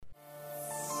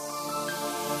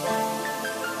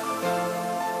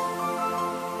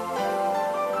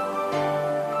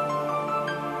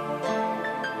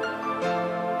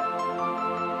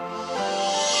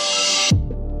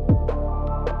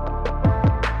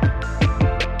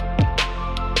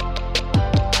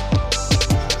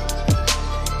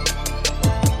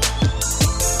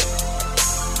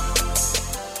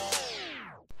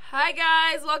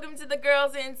welcome to the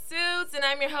Girls in Suits, and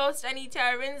I'm your host, Anita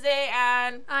Arinze,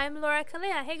 and I'm Laura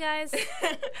Kalea. Hey guys.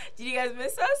 did you guys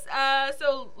miss us?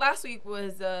 So last week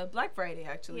was Black Friday,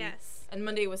 actually. Yes. And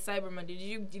Monday was Cyber Monday.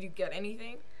 Did you get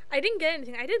anything? I didn't get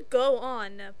anything. I did go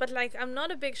on, but like I'm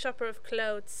not a big shopper of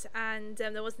clothes, and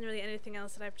there wasn't really anything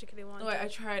else that I particularly wanted. Oh,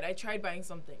 I tried buying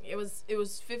something. It was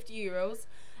 €50.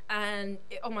 And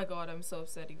oh my god, I'm so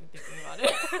upset even thinking about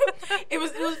it. it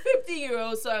was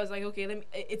 €50, so I was like, okay,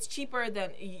 it's cheaper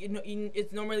than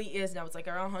it normally is now. It's like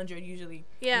around 100 usually.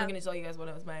 Yeah. I'm not gonna tell you guys what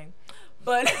I was buying,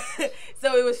 but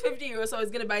so it was €50. So I was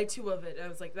gonna buy 2 of it. I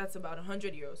was like, that's about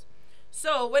 €100.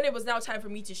 So when it was now time for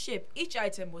me to ship, each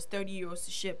item was €30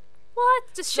 to ship. What?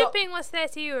 The shipping was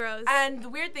 €30. And the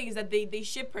weird thing is that they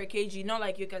ship per kg. Not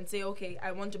like you can say, okay,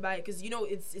 I want to buy it, because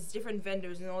it's different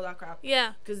vendors and all that crap.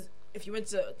 Yeah. Because if you went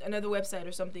to another website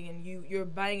or something and you're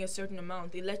buying a certain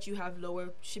amount, they let you have lower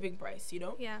shipping price,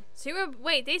 Yeah. So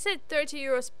they said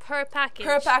 €30 per package.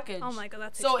 Per package. Oh my god,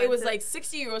 that's so expensive. it was like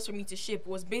 €60 for me to ship.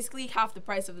 Was basically half the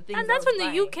price of the things. And that's from the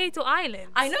buying. UK to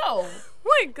Ireland. I know.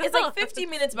 My god. It's like 50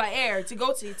 minutes by air to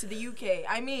go to the UK.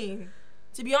 I mean,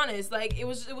 to be honest, like it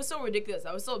was so ridiculous.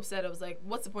 I was so upset. I was like,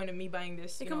 what's the point of me buying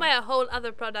this? You can buy a whole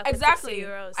other product Exactly.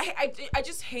 for €60. I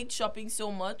just hate shopping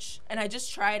so much, and I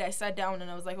just tried. I sat down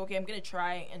and I was like, okay, I'm gonna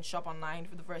try and shop online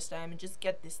for the first time and just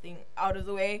get this thing out of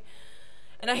the way.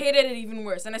 And I hated it even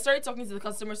worse. And I started talking to the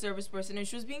customer service person, and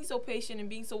she was being so patient and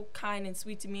being so kind and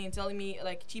sweet to me and telling me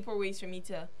like cheaper ways for me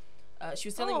to. She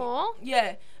was telling me,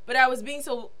 yeah, but I was being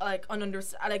so like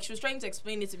like she was trying to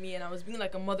explain it to me, and I was being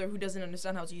like a mother who doesn't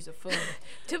understand how to use a phone.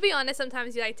 To be honest,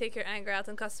 sometimes you like take your anger out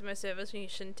on customer service when you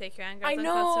shouldn't take your anger out on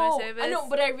customer service. I know,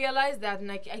 but I realized that,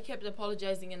 and I kept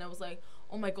apologizing, and I was like,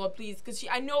 oh my god, please, because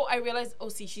I realized, oh,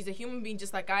 see, she's a human being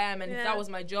just like I am, and if that was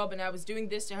my job and I was doing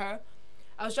this to her,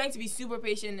 I was trying to be super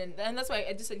patient, and that's why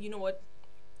I just said, you know what,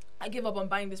 I give up on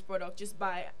buying this product. Just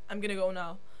buy. I'm gonna go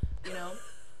now,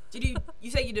 Did you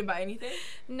say you didn't buy anything?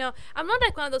 No, I'm not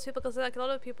like one of those people, because like a lot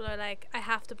of people are like, I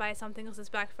have to buy something because it's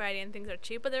Black Friday and things are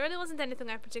cheap, but there really wasn't anything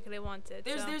I particularly wanted.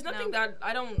 There's nothing that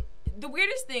I don't. The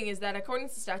weirdest thing is that according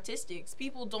to statistics,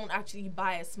 people don't actually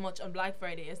buy as much on Black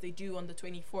Friday as they do on the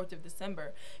 24th of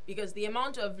December, because the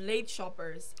amount of late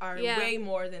shoppers are way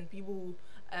more than people who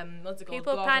what's it called?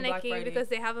 People panicking because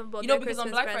they haven't bought. Because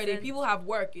on Black Friday people have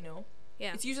work.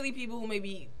 Yeah. It's usually people who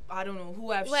maybe, I don't know, who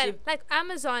have shipped. Like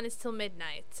Amazon is till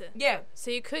midnight. Yeah.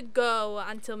 So you could go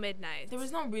until midnight. There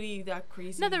was not really that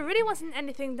crazy. No, there really wasn't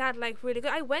anything that like really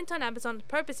good. I went on Amazon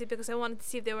purposely because I wanted to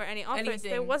see if there were any offers.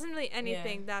 There wasn't really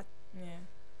anything that.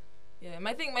 Yeah,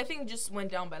 my thing just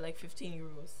went down by like €15,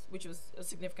 which was a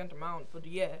significant amount. But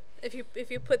yeah, if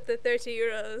you put the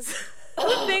 €30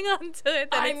 thing onto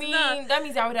it, then that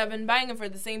means I would have been buying it for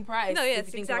the same price. No, yeah,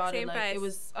 it's the exact same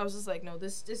price. I was just like, no,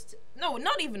 no,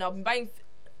 not even. I've been buying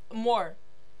more,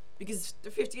 because the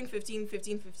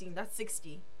 15, that's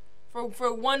 60.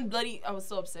 For one bloody, I was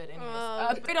so upset.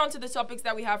 Anyways, right on to the topics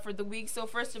that we have for the week. So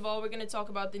first of all, we're going to talk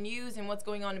about the news and what's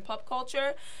going on in pop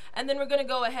culture, and then we're going to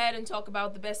go ahead and talk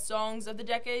about the best songs of the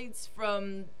decades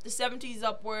from the 70s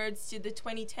upwards to the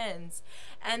 2010s,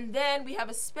 and then we have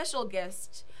a special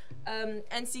guest,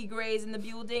 NC Gray's in the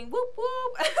building, whoop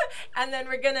whoop, and then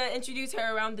we're going to introduce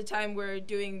her around the time we're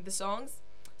doing the songs.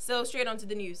 So straight on to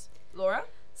the news, Laura.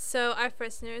 So our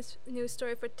first news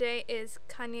story for today is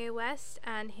Kanye West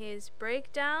and his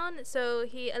breakdown. So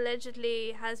he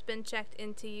allegedly has been checked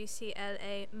into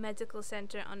UCLA Medical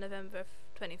Center on November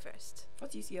 21st.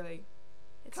 What's UCLA?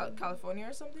 It's California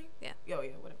or something? Yeah. Oh,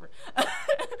 yeah, whatever.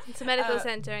 It's a medical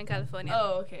center in California.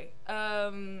 Oh, okay.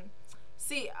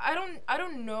 See, I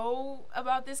don't know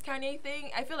about this Kanye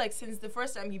thing. I feel like since the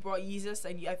first time he brought Jesus,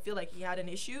 I feel like he had an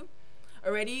issue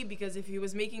already, because if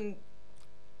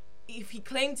he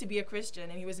claimed to be a Christian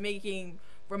and he was making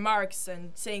remarks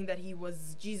and saying that he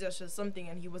was Jesus or something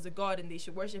and he was a god and they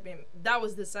should worship him, that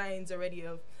was the signs already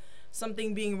of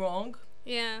something being wrong.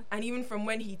 Yeah. And even from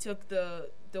when he took the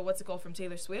what's it called from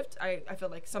Taylor Swift, I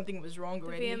felt like something was wrong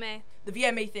already. The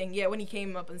VMA thing, yeah, when he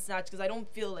came up and snatched, because I don't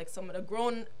feel like a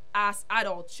grown ass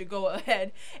adult should go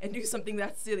ahead and do something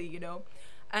that silly,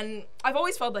 And I've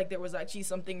always felt like there was actually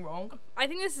something wrong. I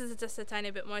think this is just a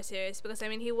tiny bit more serious, because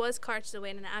he was carted away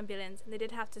in an ambulance and they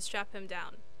did have to strap him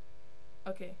down.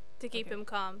 Okay. To keep him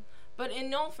calm. But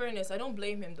in all fairness, I don't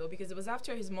blame him though, because it was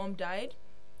after his mom died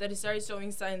that he started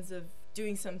showing signs of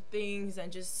doing some things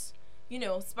and just,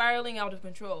 spiraling out of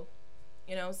control.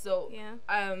 So yeah.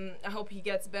 I hope he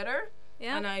gets better.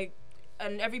 Yeah.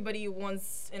 And everybody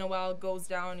once in a while goes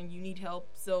down and you need help,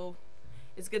 so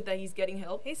it's good that he's getting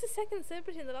help. He's the second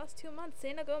celebrity in the last 2 months.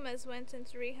 Selena Gomez went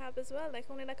into rehab as well,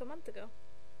 only a month ago.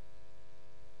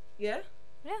 Yeah?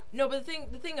 Yeah. No, but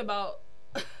the thing about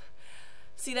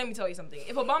see, let me tell you something.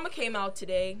 If Obama came out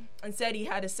today and said he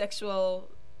had a sexual,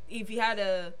 if he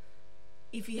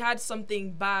had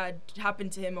something bad happen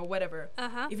to him or whatever,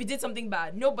 if he did something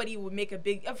bad, nobody would make a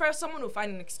big. At first, someone would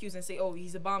find an excuse and say, "Oh,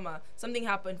 he's Obama. Something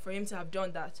happened for him to have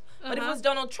done that." But if it was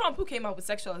Donald Trump who came out with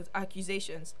sexual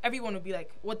accusations, everyone would be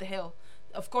like, "What the hell?"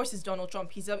 Of course, it's Donald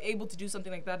Trump. He's able to do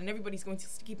something like that, and everybody's going to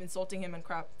keep insulting him and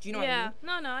crap. Do you know what I mean?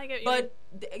 Yeah. No, I get you. But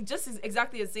just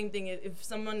exactly the same thing. If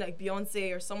someone like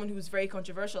Beyonce or someone who's very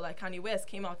controversial like Kanye West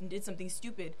came out and did something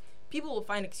stupid, people will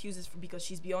find excuses because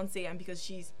she's Beyonce and because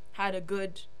she's had a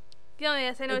good.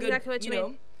 Yes, I know exactly what you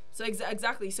mean. So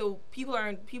exactly. So people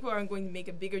aren't going to make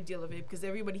a bigger deal of it because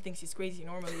everybody thinks he's crazy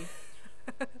normally.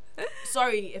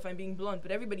 Sorry if I'm being blunt,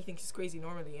 but everybody thinks he's crazy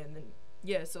normally, and then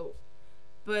yeah. So,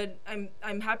 but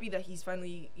I'm happy that he's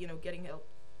finally getting help.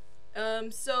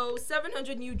 So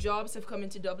 700 new jobs have come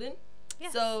into Dublin.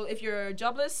 Yes. So if you're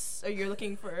jobless or you're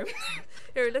looking for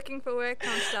work,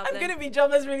 come to Dublin. I'm gonna be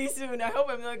jobless really soon. I hope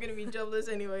I'm not gonna be jobless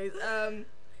anyways.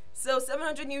 So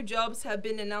 700 new jobs have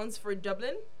been announced for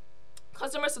Dublin.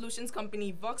 Customer solutions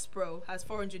company VoxPro has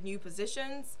 400 new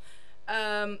positions.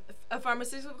 A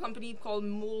pharmaceutical company called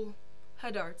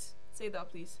Muldart, say that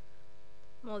please.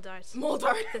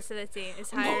 Muldart facility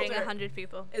is hiring 100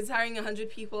 people. Is hiring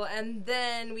 100 people, and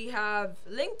then we have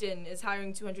LinkedIn is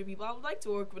hiring 200 people. I would like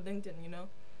to work with LinkedIn.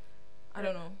 I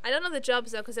don't know. I don't know the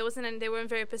jobs though, because they weren't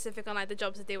very specific on like the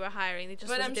jobs that they were hiring. They just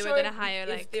but I'm they sure were going to hire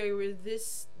if there were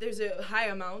there's a high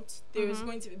amount. There's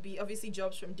going to be obviously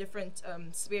jobs from different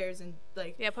spheres and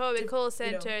like probably call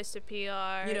centers to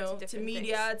PR, to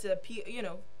media things.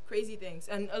 To crazy things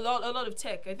and a lot of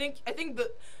tech. I think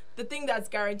the thing that's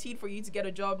guaranteed for you to get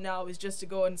a job now is just to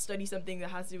go and study something that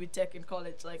has to do with tech in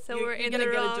college. Like, so we're in the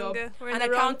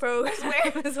wrong program.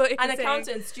 And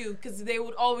accountants too, because they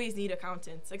would always need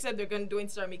accountants. Except they're going to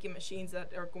start making machines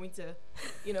that are going to,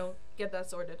 get that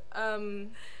sorted.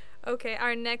 Okay,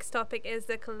 our next topic is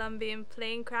the Colombian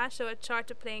plane crash. So a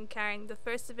charter plane carrying the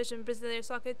First Division Brazilian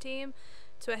soccer team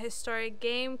to a historic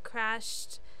game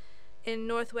crashed in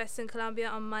northwestern Colombia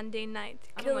on Monday night,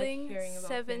 killing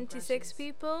 76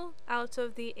 people out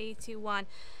of the 81.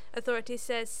 Authorities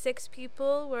says 6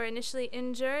 people were initially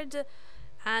injured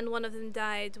and one of them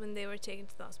died when they were taken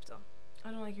to the hospital. I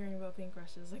don't like hearing about plane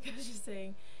crashes. Like I was just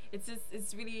saying,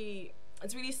 it's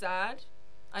really sad.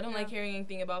 I don't like hearing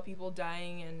anything about people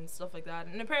dying and stuff like that.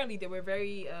 And apparently they were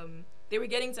they were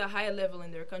getting to a higher level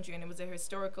in their country, and it was a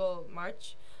historical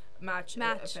match.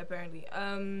 Apparently.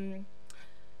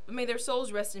 But may their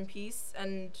souls rest in peace.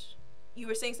 And you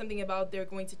were saying something about they're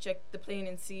going to check the plane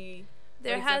and see.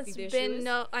 There has been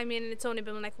no. I mean, it's only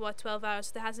been 12 hours.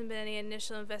 So there hasn't been any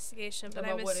initial investigation. But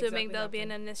I'm assuming there'll be an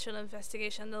initial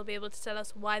investigation. They'll be able to tell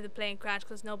us why the plane crashed,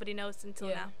 because nobody knows until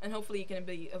now. And hopefully it can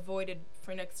be avoided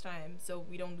for next time, so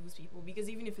we don't lose people. Because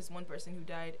even if it's one person who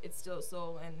died, it's still a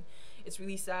soul, and it's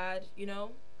really sad.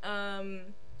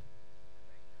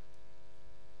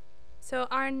 So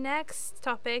our next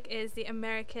topic is the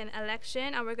American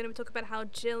election, and we're going to talk about how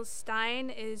Jill Stein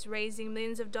is raising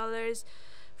millions of dollars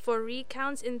for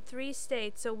recounts in 3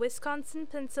 states. So Wisconsin,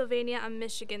 Pennsylvania, and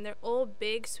Michigan. They're all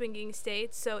big swinging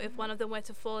states. So if one of them were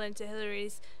to fall into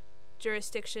Hillary's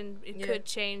jurisdiction, it could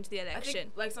change the election. I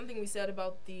think, like something we said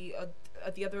about the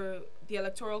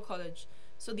electoral college.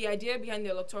 So the idea behind the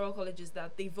electoral college is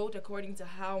that they vote according to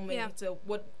how many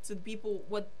what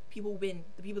people win,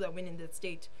 the people that win in that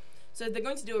state. So they're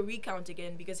going to do a recount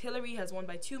again because Hillary has won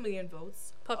by 2 million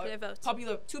votes.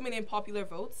 2 million popular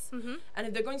votes. Mm-hmm. And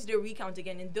if they're going to do a recount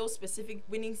again in those specific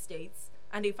winning states,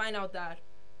 and they find out that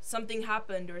something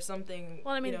happened or something.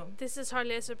 Well, I mean, this is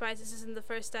hardly a surprise. This isn't the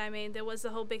first time. I mean, there was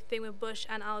the whole big thing with Bush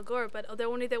and Al Gore, but there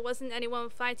wasn't anyone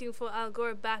fighting for Al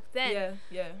Gore back then.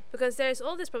 Yeah. Because there's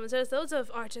all these problems. There's loads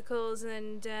of articles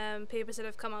and papers that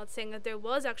have come out saying that there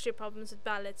was actually problems with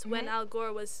ballots when Al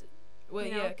Gore was. Well,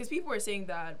 because people were saying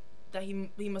that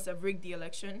he must have rigged the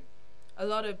election. A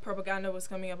lot of propaganda was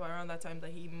coming up around that time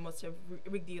that he must have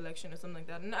rigged the election or something like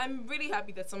that. And I'm really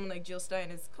happy that someone like Jill Stein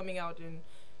is coming out and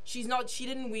she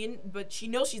didn't win, but she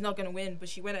knows she's not going to win, but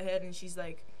she went ahead and she's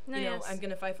like, I'm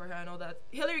going to fight for her and all that.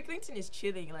 Hillary Clinton is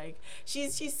chilling, like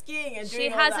she's skiing and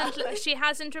doing all that. She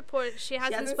hasn't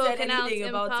spoken out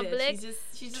in public.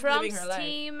 She's just Trump's living her life.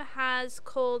 team has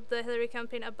called the Hillary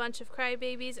campaign a bunch of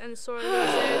crybabies and sore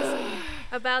losers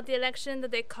about the election, that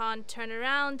they can't turn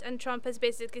around, and Trump has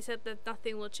basically said that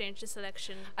nothing will change this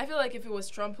election. I feel like if it was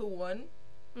Trump who won,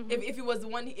 if he was the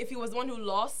one who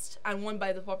lost and won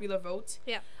by the popular vote,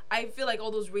 I feel like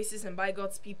all those racist and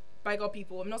bigot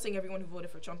people, I'm not saying everyone who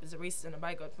voted for Trump is a racist and a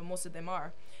bigot, but most of them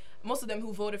are. Most of them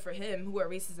who voted for him, who are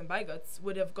racist and bigots,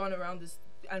 would have gone around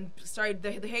started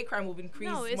the hate crime will increase.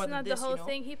 No, it's more not than this, the whole you know?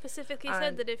 thing. He specifically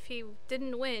said that if he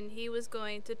didn't win, he was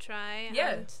going to try.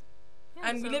 Yeah.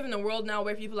 And we live in a world now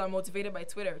where people are motivated by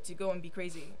Twitter to go and be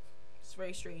crazy. It's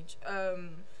very strange.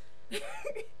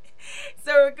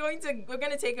 So we're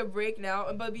gonna take a break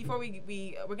now, but before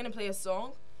we're gonna play a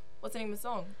song. What's the name of the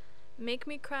song? Make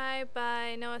Me Cry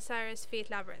by Noah Cyrus feat.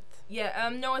 Labyrinth. Yeah,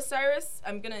 Noah Cyrus.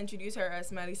 I'm gonna introduce her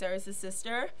as Miley Cyrus's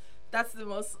sister. That's the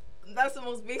most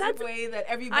basic way that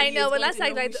everybody is going to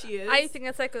know who she is. I think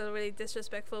that's like a really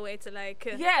disrespectful way to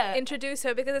introduce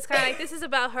her, because it's kind of like this is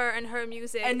about her and her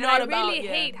music, and not about. I really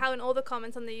hate how in all the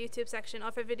comments on the YouTube section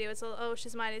of her video it's all, oh,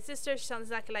 she's Miley's sister, she sounds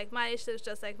exactly like Miley, she looks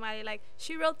just like Miley. Like,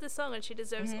 she wrote this song and she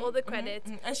deserves all the credit.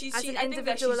 And she's as an I think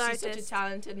that she's artist. such a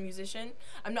talented musician.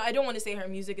 I don't want to say her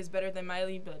music is better than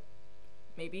Miley, but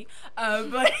maybe.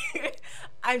 But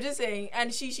I'm just saying,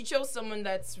 and she chose someone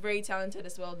that's very talented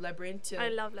as well, Labyrinth. I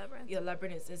love Labyrinth. Yeah,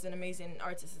 Labyrinth is an amazing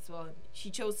artist as well. She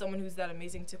chose someone who's that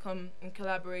amazing to come and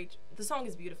collaborate. The song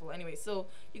is beautiful anyway, so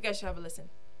you guys should have a listen.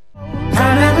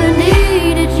 I never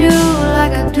needed you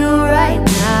like I do right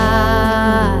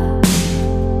now.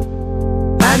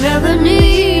 I never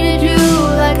needed you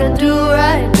like I do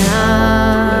right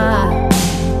now.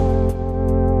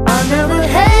 I never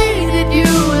hated you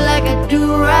like I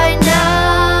do right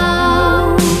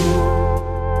now.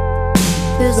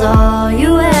 'Cause all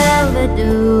you ever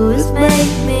do is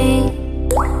make me.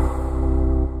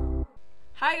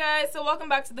 Hi guys, so welcome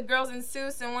back to the Girls in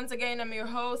Suits, and once again I'm your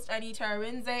host Anita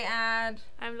Arinze, and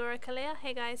I'm Laura Kalea.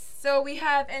 Hey guys. So we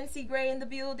have NC Gray in the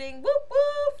building. Whoop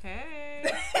whoop.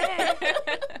 Hey.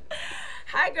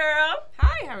 Hi girl.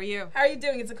 Hi, how are you? How are you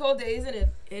doing? It's a cold day, isn't it?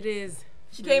 It is.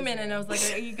 She came in and I was like,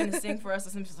 are you gonna sing for us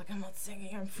or something? She's like, I'm not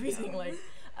singing, I'm freezing. Like,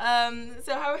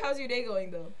 so how's your day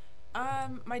going though?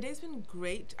 My day's been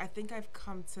great. I think I've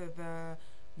come to the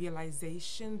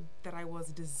realization that I was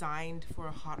designed for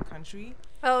a hot country.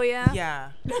 Oh yeah?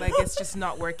 Yeah, like it's just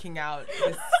not working out.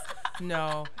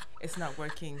 No, it's not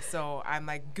working. So I'm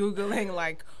like Googling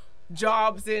like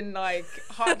jobs in like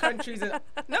hot countries, and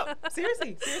no,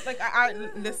 seriously, like I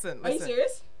listen. Are you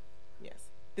serious? Yes.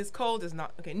 This cold is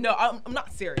not okay. No, I'm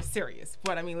not serious.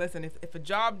 But I mean, listen, if a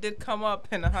job did come up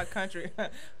in a hot country,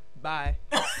 bye.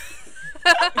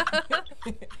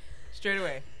 Straight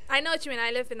away. I know what you mean.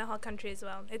 I live in a hot country as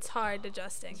well. It's hard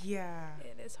adjusting. Yeah.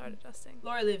 It is hard adjusting.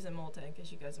 Laura lives in Malta, in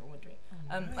case you guys are wondering.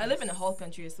 Nice. I live in a hot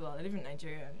country as well. I live in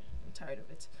Nigeria. I'm tired of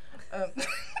it.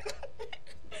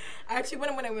 Actually,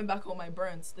 when I went back home, I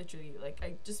burned, literally. Like,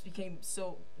 I just became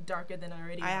so darker than I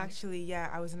already was.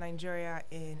 I was in Nigeria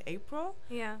in April.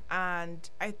 Yeah. And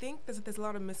I think there's a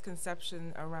lot of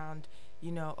misconception around,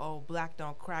 black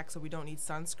don't crack, so we don't need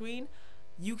sunscreen.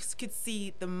 You could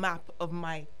see the map of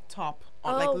my top.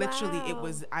 Literally,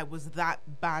 wow. I was that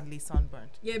badly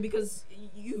sunburned. Yeah, because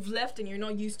you've left and you're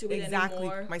not used to it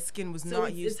anymore. My skin was so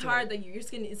not used to it.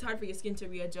 It's hard for your skin to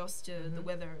readjust to the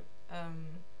weather.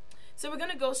 So we're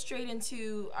gonna go straight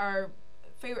into our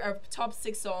top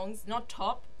 6 songs. Not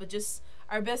top, but just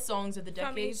our best songs of the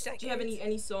decade. Do you have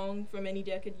any song from any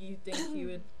decade you think you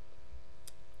would?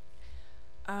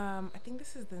 I think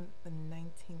this is the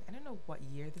 19. I don't know what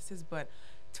year this is, but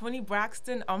Toni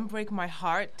Braxton, "Unbreak My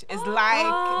Heart" is like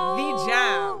the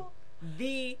jam.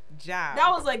 The jam. That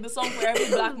was like the song for every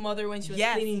black mother when she was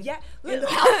cleaning. Yeah. And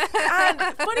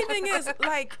funny thing is,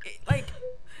 like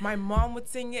my mom would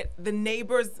sing it. The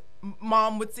neighbors'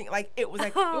 mom would sing. Like it was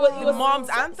like it was mom's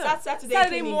anthem.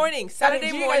 Saturday morning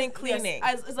cleaning.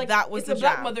 Yes, it's like that was it's the a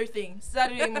black jam. mother thing.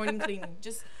 Saturday morning cleaning.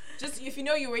 Just if you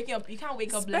know you're waking up, you can't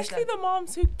wake up less. Especially the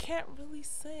moms who can't really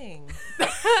sing.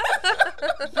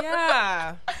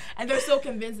 Yeah. And they're so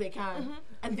convinced they can.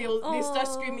 And they start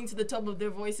screaming to the top of their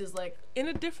voices like in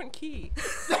a different key.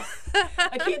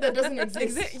 A key that doesn't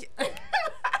exist.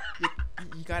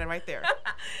 You got it right there.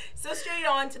 So straight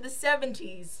on to the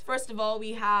 70s. First of all,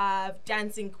 we have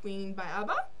Dancing Queen by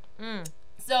ABBA.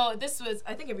 So this was,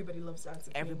 I think everybody loves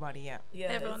Dancing Queen. Everybody, yeah.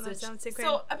 Everyone loves Dancing Queen.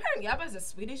 So apparently ABBA is a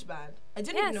Swedish band. I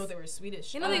didn't even know they were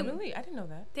Swedish. You know really? I didn't know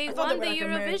that. They I thought won they the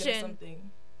were like American or Eurovision.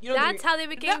 something. That's how they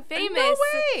became famous. No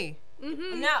way.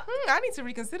 Now, I need to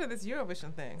reconsider this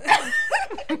Eurovision thing.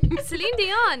 Celine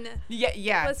Dion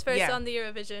yeah, was first on the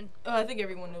Eurovision. Oh, I think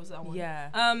everyone knows that one. Yeah.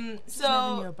 So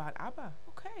never knew about ABBA.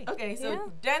 Okay,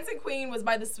 so Dancing Queen was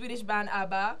by the Swedish band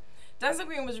ABBA. Dancing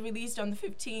Queen was released on the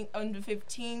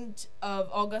 15th of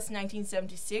August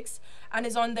 1976 and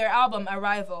is on their album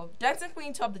Arrival. Dancing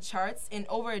Queen topped the charts in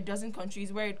over a dozen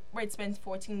countries where it spent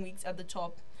 14 weeks at the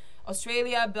top.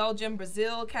 Australia, Belgium,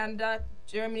 Brazil, Canada,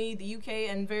 Germany, the UK,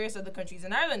 and various other countries,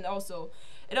 and Ireland also.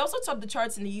 It also topped the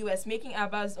charts in the US, making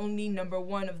ABBA's only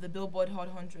 #1 of the Billboard Hot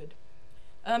 100.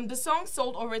 The song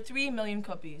sold over 3 million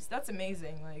copies. That's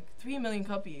amazing. Like 3 million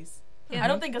copies. Yeah. I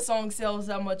don't think a song sells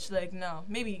that much. Like no,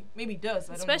 maybe it does.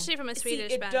 I don't Especially know. from a See,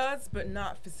 Swedish it band. does, but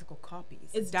not physical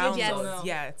copies. It's downloads. digital now.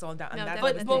 Yeah, it's all down, No, and that's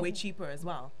definitely. But- way cheaper as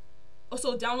well. Oh,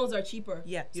 so downloads are cheaper.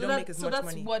 Yeah, you so don't make as much that's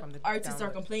money what from the artists are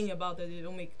downloads. complaining about, that they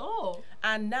don't make. Oh.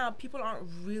 And now people aren't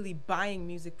really buying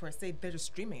music per se; they're just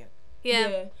streaming it.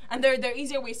 Yeah. And there are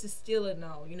easier ways to steal it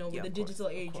now, you know, with Yeah, the of course, digital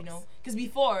of age, you know. course. Because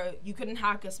before you couldn't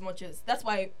hack as much as. That's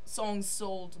why songs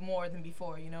sold more than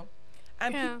before, you know.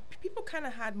 And Yeah. people kind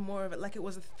of had more of it, like it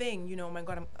was a thing, you know. Oh my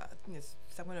God, I'm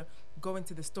gonna go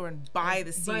into the store and buy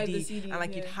the CD, Buy the CD, and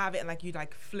like you'd yeah. have it, and like you'd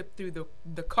like flip through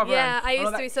the cover. Yeah, and I all used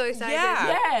to that. be so excited.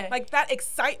 Yeah. like that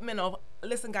excitement of,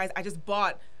 listen, guys, I just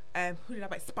bought. Who did I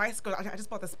buy? Spice Girl. I just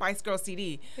bought the Spice Girl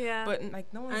CD. Yeah. But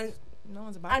like no one's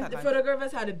about And that. the now.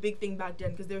 photographers had a big thing back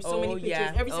then because there were so Oh, many pictures.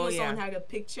 yeah. Every Oh, single yeah. song had a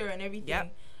picture and everything.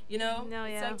 Yep. You know? No,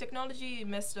 It's yeah. like technology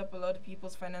messed up a lot of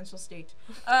people's financial state.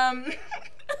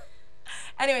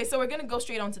 Anyway, so we're going to go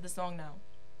straight on to the song now.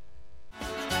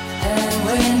 And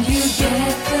when you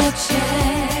get the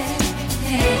chance,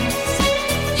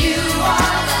 you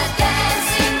are the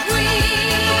dancing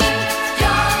queen,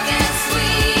 young and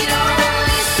sweet,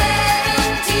 only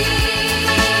 17.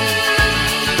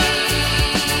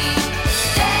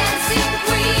 Dancing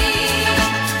queen,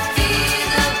 feel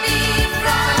the beat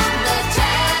from the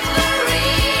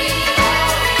tambourine.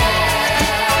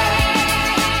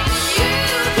 You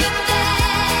can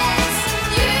dance,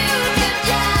 you can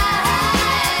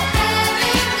jive,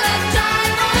 having the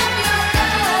time of your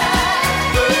life.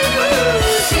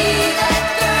 See that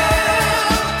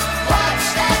girl, watch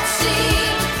that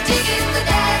scene, digging the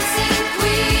dancing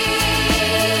queen.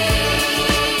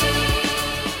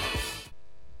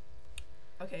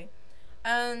 Okay.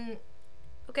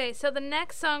 Okay, so the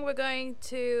next song we're going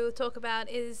to talk about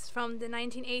is from the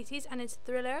 1980s, and it's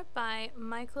Thriller by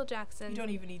Michael Jackson. You don't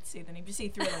even need to say the name. Just say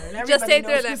Thriller. And Just say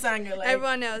everybody knows Thriller. who sang it. Like,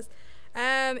 Everyone knows.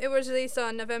 It was released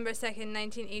on November 2nd,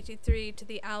 1983 to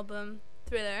the album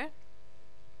Thriller,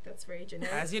 That's very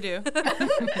generic. As you do.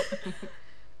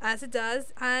 as it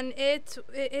does, and it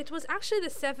was actually the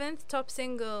 7th top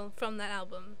single from that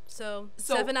album. So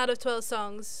 7 out of 12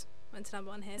 songs went to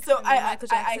number 1 hit. So and then I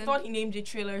thought he named it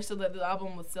Thriller so that the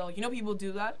album would sell. You know, people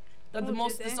do that. That Oh, the do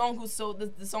most, the they? song who sold,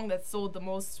 the song that sold the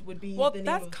most would be Well, the name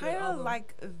that's of the kind of album.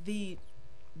 like the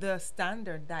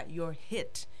standard that your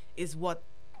hit is what,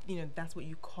 that's what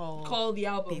you call the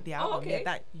album. the album. Oh, okay. Yeah,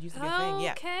 that used to be a thing.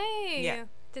 Yeah. Okay. Yeah.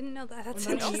 Didn't know that. That's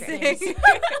Well, now you interesting.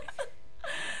 know.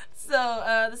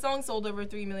 So the song sold over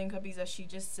 3 million copies, as she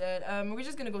just said. We're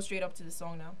just gonna go straight up to the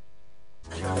song now.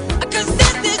 Cause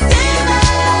this is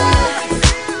daylight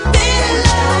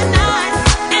night,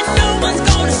 and no one's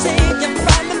gonna save you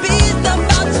from the beast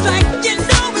about to strike. You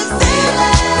know it's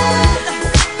daylight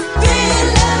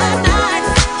night.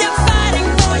 You're fighting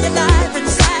for your life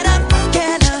inside a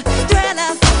killer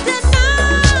thriller tonight.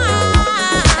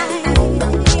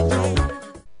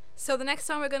 So the next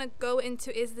song we're gonna go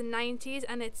into is the 90s,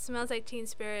 and it Smells Like Teen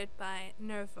Spirit by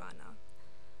Nirvana.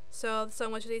 So the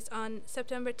song was released on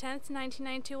September 10th,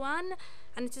 1991,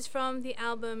 and it is from the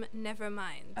album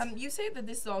Nevermind. You say that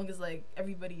this song is like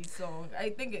everybody's song.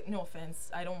 I think it, no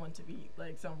offense, I don't want to be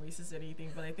like some racist or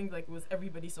anything, but I think like it was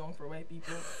everybody's song for white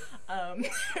people. I'm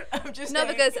just No,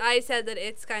 saying. because I said that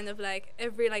it's kind of like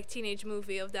every like teenage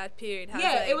movie of that period has,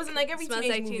 yeah, like, it wasn't like every Smells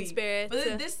teenage Like movie. Teen Spirit.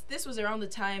 But this was around the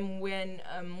time when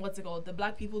what's it called? The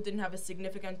black people didn't have a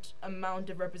significant amount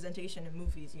of representation in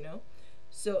movies, you know.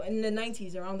 So in the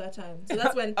 90s, around that time. So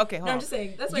that's when. Okay, no, hold I'm on. just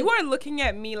saying. That's when. You are looking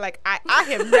at me like I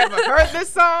have never heard this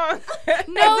song. No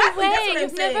Exactly, that's what way! I'm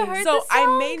You've saying. never heard So this I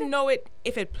song? may know it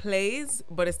if it plays,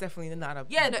 but it's definitely not a.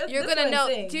 Yeah, No, that- you're that's gonna what I'm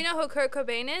know. saying. Do you know who Kurt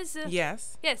Cobain is?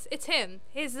 Yes. Yes, it's him.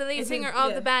 He's the lead It's singer him, of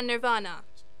yeah. the band Nirvana.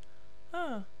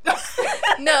 Huh.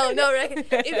 No,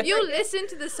 if you listen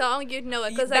to the song, you'd know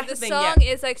it because like the That's the thing, song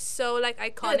yeah. is like so like Yeah,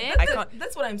 iconic.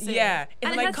 that's what I'm saying. Yeah,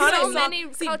 And it's it an has iconic so song.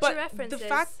 many See, culture but references. the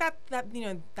fact that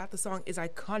that the song is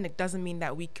iconic doesn't mean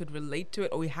that we could relate to it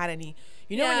or we had any.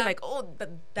 You know when Yeah. you're like, oh,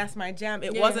 that's my jam.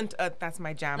 It Yeah. wasn't a that's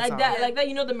my jam Like song. that,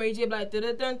 you know the Mary J. Blige,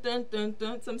 dun dun dun dun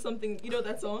dun, something, you know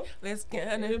that song? Let's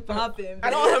get it Poppin'.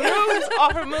 And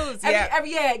all her moves, yeah.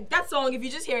 Yeah, that song. If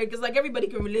you just hear it, because like everybody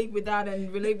can relate with that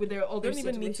and relate with their You older don't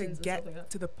even need to situations and get stuff like that.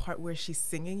 to the part where she's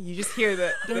singing. You just hear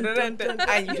the Dun, dun, dun, dun.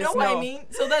 and You know just what I mean?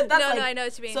 So that's no, like, no, I know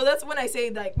what you mean. So that's when I say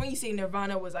like when you say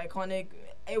Nirvana was iconic,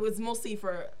 it was mostly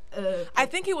for. I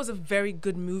think it was a very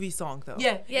good movie song though.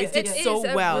 Yeah. yes, it did is so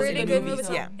a well really in good movies. movie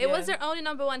song. Yeah. It was Yeah. their only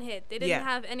number 1 hit. They didn't Yeah.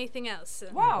 have anything else.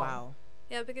 Wow.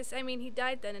 Yeah, because I mean he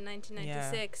died then in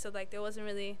 1996, so like there wasn't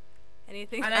really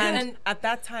anything. And And at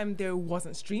that time there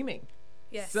wasn't streaming.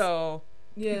 yes. So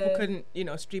Yeah. People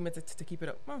couldn't, stream it to keep it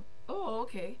up. Huh. Oh,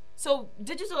 okay. So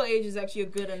digital age is actually a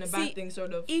good and a bad See, thing,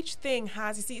 sort of. Each thing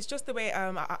has, you see, it's just the way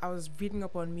I was reading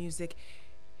up on music,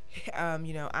 and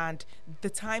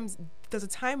there's a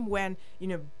time when,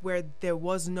 where there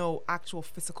was no actual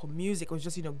physical music. It was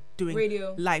just, doing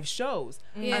Radio. live shows.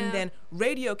 Yeah. And then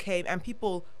radio came and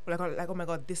people were like, oh my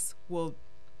God, this will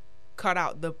cut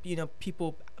out the,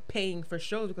 people paying for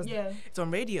shows because Yeah. it's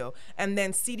on radio. And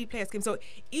then CD players came. So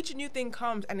each new thing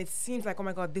comes and it seems like, oh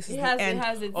my God, this is It the has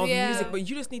end its of Yeah. music. But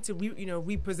you just need to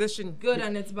reposition good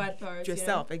and its bad parts.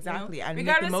 yourself, you know? exactly, and make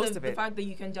regardless the most of of the it. fact that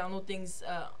you can download things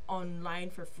online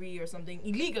for free or something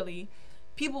illegally,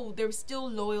 there's still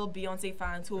loyal Beyonce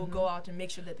fans who will go out and make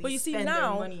sure that they But you see spend their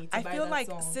now, money to I buy feel that like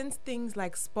song. since things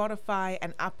like Spotify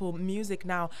and Apple Music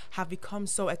now have become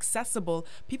so accessible,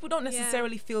 people don't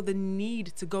necessarily feel the need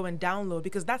to go and download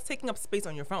because that's taking up space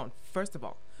on your phone. First of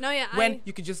all, No, yeah. when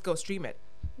you could just go stream it.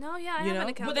 No, yeah. I you have an know?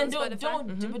 account But then on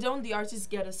Spotify. don't the artists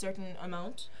get a certain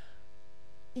amount?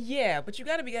 Yeah, but you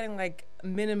got to be getting like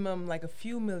minimum like a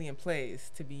few million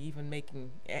plays to be even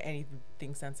making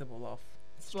anything sensible off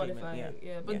streaming. Spotify,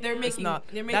 yeah. But Yeah. they're It's making not.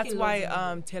 they're making That's loads why of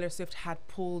money. Taylor Swift had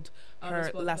pulled Out of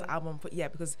her last Spotify. album.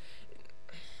 Because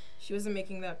She wasn't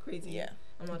making that crazy. yeah,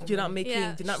 amount of you're not money. making,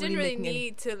 Yeah, you're not she really didn't really making.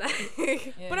 need to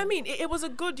like. Yeah. But I mean, it was a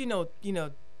good,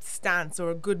 stance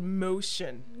or a good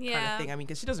motion kind Yeah. of thing. I mean,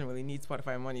 because she doesn't really need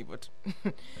Spotify money, but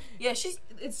Yeah, she's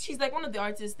like one of the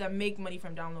artists that make money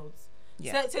from downloads.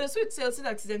 yeah, Taylor Swift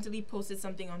accidentally posted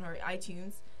something on her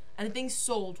iTunes, and the thing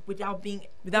sold without being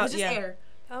it Without- was just yeah. air.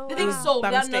 Oh, The wow. thing was sold by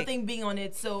without mistake. nothing being on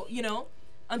it. So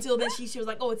until then she was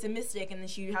like, oh, it's a mistake, and then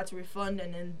she had to refund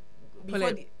and then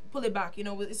pull it back.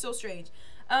 It's so strange.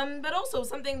 But also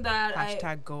something that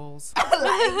hashtag goals.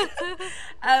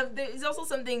 there is also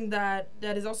something that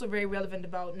is also very relevant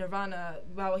about Nirvana,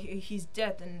 about his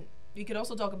death, and we could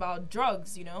also talk about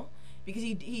drugs, because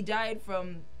he died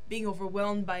from being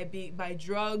overwhelmed by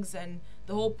drugs and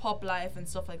the whole pop life and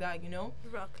stuff like that,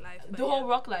 Rock life. but the whole yeah.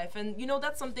 rock life. And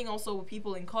that's something also with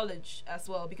people in college as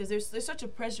well, because there's such a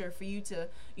pressure for you to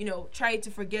try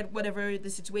to forget whatever the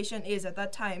situation is at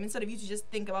that time, instead of you to just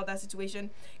think about that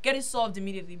situation, get it solved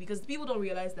immediately, because people don't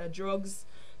realize that drugs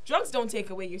don't take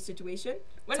away your situation.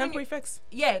 Temporary fix.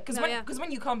 Yeah, because No, yeah.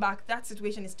 when you come back, that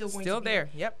situation is still going Still to be there.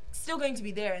 Yep. still going to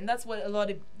be there, and that's what a lot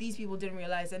of these people didn't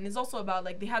realize. And it's also about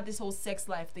like they had this whole sex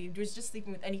life. They were just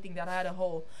sleeping with anything that had a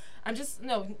hole.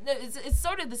 It's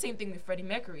sort of the same thing with Freddie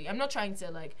Mercury. I'm not trying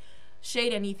to like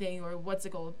shade anything or what's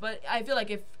it called, but I feel like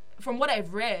if from what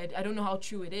I've read, I don't know how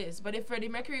true it is, but if Freddie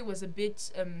Mercury was a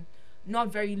bit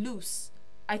not very loose,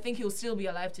 I think he'll still be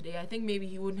alive today. I think maybe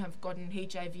he wouldn't have gotten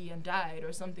HIV and died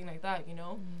or something like that,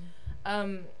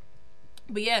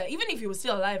 But yeah, even if he was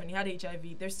still alive and he had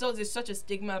HIV, there's such a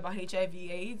stigma about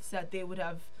HIV/AIDS that they would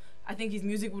have. I think his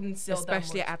music wouldn't sell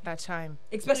Especially that much. at that time.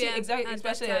 Especially Yeah, exactly, at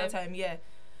especially that at that time. Yeah.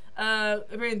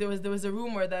 Apparently there was a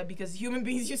rumor that because human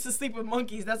beings used to sleep with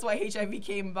monkeys, that's why HIV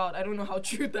came about. I don't know how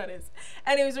true that is.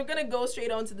 Anyways, we're gonna go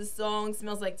straight on to the song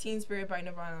 "Smells Like Teen Spirit" by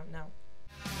Nirvana now.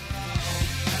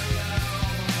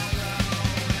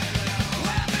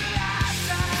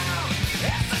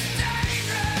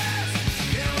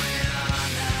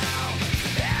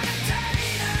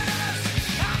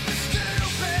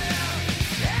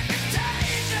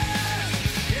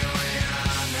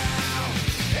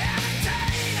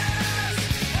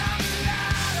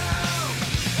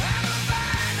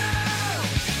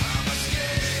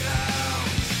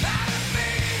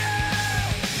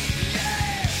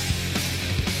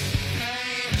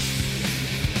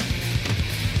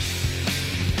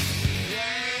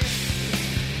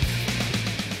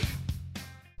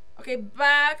 Okay,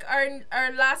 back.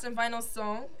 Our last and final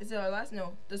song. Is it our last?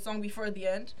 No, the song before the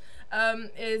end.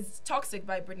 Is "Toxic"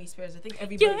 by Britney Spears. I think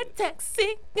everybody. You're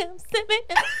toxic. I'm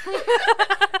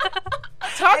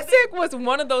Toxic was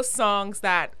one of those songs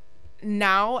that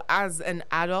now as an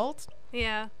adult,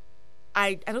 Yeah.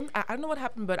 I don't know what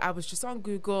happened, but I was just on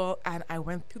Google and I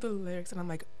went through the lyrics and I'm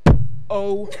like,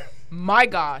 oh my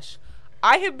gosh.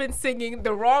 I have been singing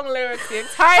the wrong lyrics the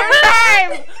entire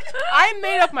time. I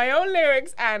made up my own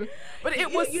lyrics but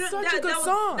it was such a good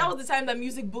song. That was the time that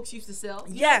music books used to sell.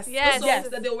 Yes, Yes. Those yes.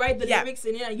 songs that they'll write the Yeah. lyrics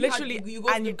in it, and you Literally, had, you go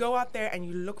and to you the- go out there and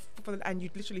you look for and you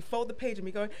literally fold the page and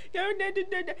be going,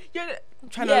 I'm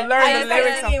trying Yeah, to learn the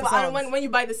lyrics singing of the songs. when you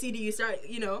buy the CD, you start,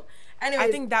 Anyway,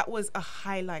 I think that was a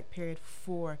highlight period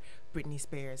for Britney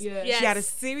Spears. Yeah. Yes. She had a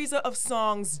series of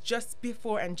songs just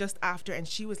before and just after, and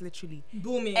she was literally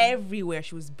Booming. everywhere.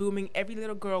 She was booming. Every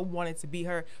little girl wanted to be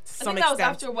her to I some think that was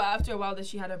extent. after a while that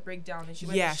she had a breakdown and she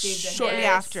went Yeah, and shaved her shortly hair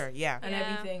Yes. after. Yeah. and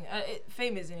Yeah. everything.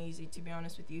 Fame isn't easy, to be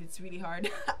honest with you. It's really hard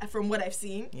from what I've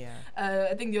seen. Yeah.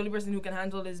 I think the only person who can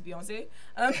handle it is Beyonce.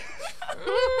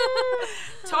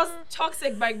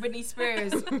 Toxic by Britney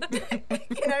Spears.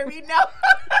 Can I read now?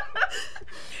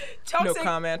 No Toxic.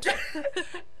 comment.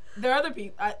 There are other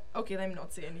people. Okay, let me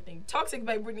not say anything. Toxic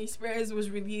by Britney Spears was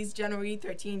released January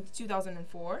 13th,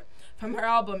 2004 from her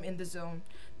album In the Zone.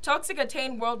 Toxic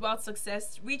attained worldwide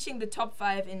success, reaching the top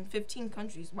 5 in 15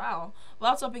 countries. Wow.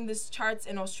 While topping the charts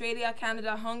in Australia,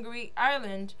 Canada, Hungary,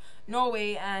 Ireland,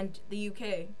 Norway, and the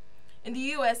UK. In the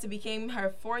US, it became her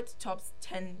 4th top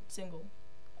 10 single.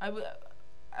 I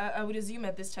would assume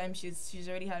at this time she's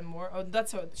already had more. Oh,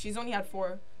 that's her. She's only had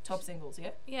 4 top singles, yeah?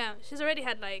 Yeah, she's already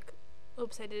had like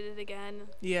Oops, I Did It Again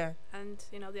Yeah. and,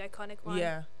 you know, the iconic one.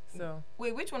 Yeah. So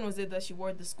Wait, which one was it that she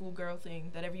wore the schoolgirl thing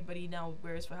that everybody now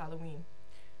wears for Halloween?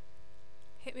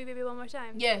 Hit Me Baby One More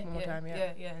Time. Yeah, One More Time,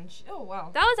 yeah. yeah. And oh wow,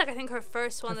 That was like, I think, her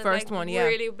first one. Her that, first like, one, yeah.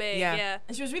 really big. Yeah. Yeah.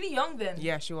 and she was really young then.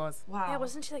 yeah, she was. Wow. Yeah,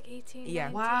 wasn't she like 18? Yeah.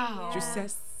 19? Wow. She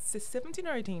was Yeah. 17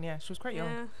 or 18. Yeah, she was quite young.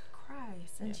 Yeah.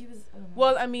 Christ, and Yeah. she was. Oh my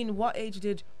Well, gosh. I mean, what age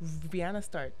did Rihanna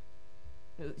start?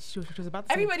 She was about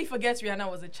the same. Everybody forgets Rihanna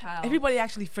was a child. Everybody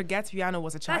actually forgets Rihanna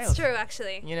was a child. That's true,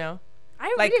 actually. You know,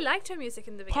 I Like, really liked her music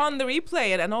in the beginning. Pon the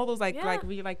Replay and all those like Yeah.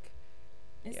 really like,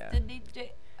 It's yeah. the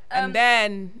DJ. and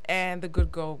then the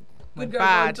Good Girl went Good girl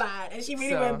bad. went bad, and she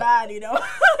really So- went bad, you know.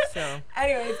 So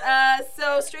Anyways,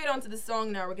 so straight on to the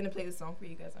song now. We're gonna play the song for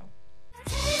you guys now.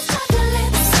 Taste of your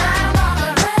lips, I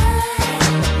wanna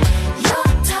ride.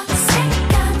 You're toxic,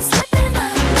 I'm slipping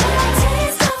away.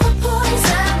 Taste of a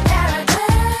poison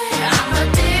paradise. I'm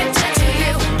addicted to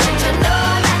you. Don't you know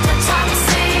that you're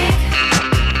toxic?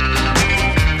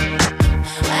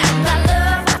 And I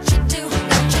love what you do.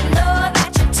 Don't you know that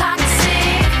you're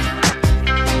toxic?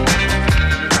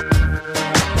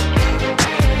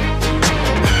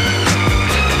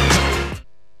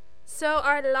 So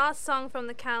our last song from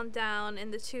the countdown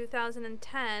in the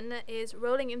 2010 is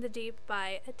Rolling in the Deep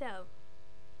by Adele.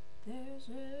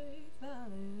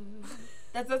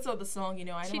 That's all the song, you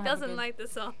know. I She don't have a doesn't good- like the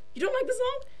song. You don't like the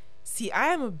song? see, I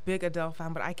am a big Adele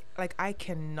fan, but I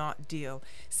cannot deal.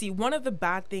 See, one of the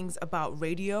bad things about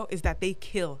radio is that they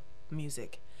kill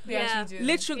music. They Yeah. actually do.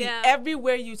 Literally Yeah.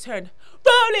 everywhere you turn,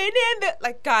 rolling in the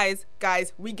like, guys,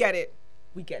 we get it,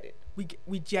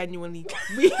 we genuinely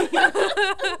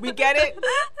we get it.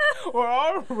 We're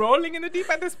all rolling in the deep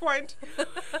at this point.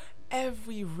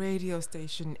 Every radio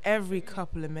station, every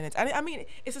couple of minutes, and I mean,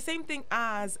 it's the same thing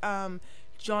as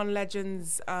John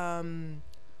Legend's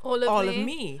All of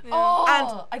Me. Yeah. Oh,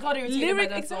 And I got irritated by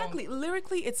that exactly.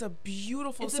 Lyrically, it's a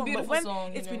beautiful It's a song. beautiful but when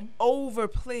song, you it's know. been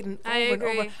overplayed and I over and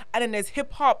over, agree. and then there's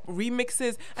hip hop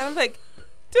remixes, and I'm like,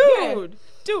 Yeah.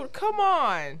 dude, come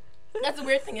on. That's the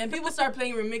weird thing, and people start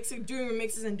playing doing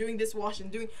remixes, and doing this wash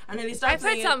and then they start I've heard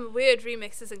playing. some weird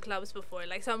remixes in clubs before,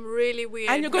 like some really weird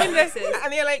And you're going there, remixes.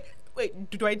 and you're like, wait,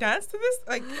 do I dance to this?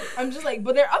 Like, I'm just like,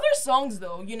 but there are other songs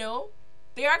though, you know.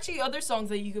 There are actually other songs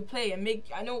that you could play and make.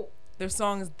 I know there's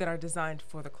songs that are designed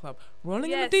for the club.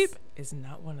 Rolling in the Yes. Deep is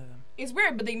not one of them. it's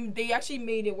weird, but they actually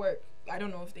made it work. I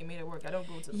don't know if they made it work. I don't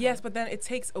go to the Yes, point but then it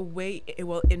takes away.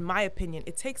 Well, in my opinion,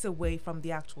 it takes away from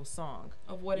the actual song.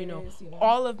 of what you it know, is, you know.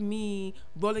 All of Me,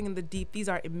 Rolling in the Deep, these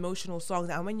are emotional songs.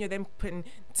 And when you're then putting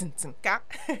tun, tun, ka,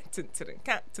 tun, tun,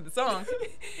 ka to the song,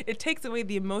 it takes away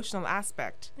the emotional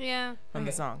aspect Yeah. from the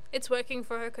Okay. song. It's working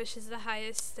for her because she's the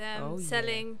highest Oh, yeah.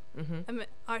 selling Mm-hmm.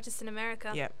 artist in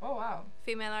America. Yeah. Oh wow.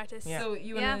 Female artist. Yeah. So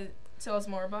you wanna tell us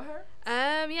more about her?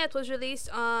 Yeah, it was released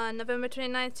on November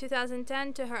 29th,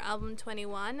 2010 to her album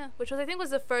 21, which I think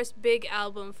was the first big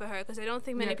album for her because I don't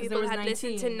think many Yeah, 'cause there people was had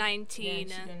listened to 19. 19.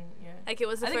 Yeah, she didn't- yeah. Like it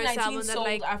was the I think first 19 album that sold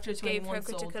like after gave 21 her sold,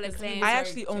 critical 'cause acclaim. he was I Sorry,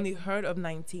 actually only Chuck. heard of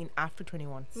 19 after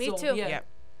 21. Me So, too. Yeah. Yeah.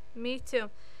 Me too.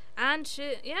 And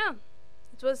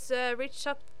it was reached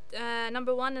up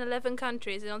number 1 in 11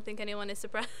 countries. I don't think anyone is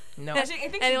surprised. No. Actually, I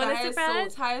think Anyone is she's the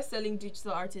surprised? highest selling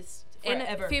digital artist In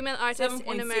forever. female artist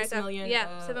 7.6 in America. million, yeah,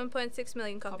 uh, 7.6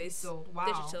 million copies sold. Wow.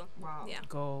 digital. Wow. Yeah.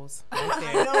 Goals. I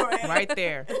Right know, there. right? Right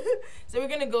there. So we're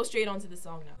gonna go straight on to the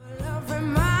song now. Love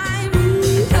remind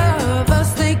me of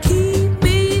us. They keep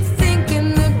me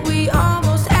thinking that we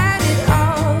almost had it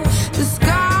all. The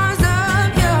scars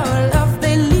of your love,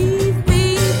 they leave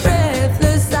me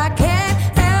breathless. I can't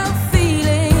help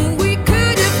feeling we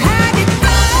could have had it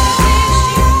all.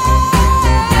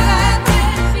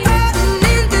 Rolling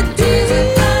in the deep.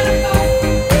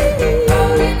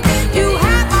 You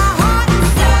have my heart and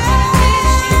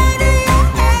soul.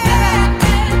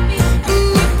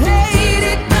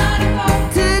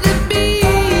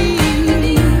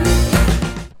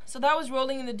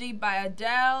 by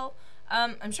Adele.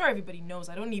 I'm sure everybody knows.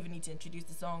 I don't even need to introduce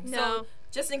the song. No. So,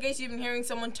 just in case you've been hearing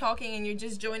someone talking and you're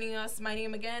just joining us, my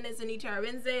name again is Anita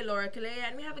Arinze, Laura Calais,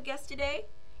 and we have a guest today,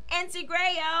 Auntie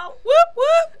Gray, yo. Whoop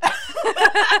whoop.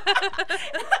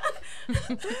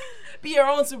 Be your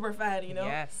own super fan, you know?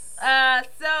 Yes.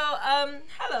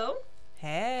 Hello.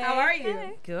 Hey. How are you?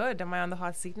 Hey. Good. Am I on the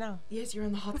hot seat now? Yes, you're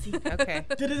in the hot seat. Okay.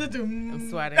 I'm I'm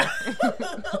sweating.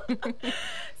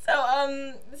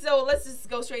 So let's just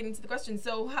go straight into the question.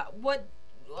 So, what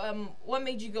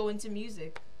made you go into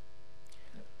music,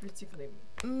 particularly?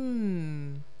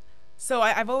 So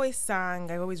I've always sang.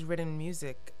 I've always written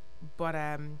music, but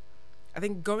I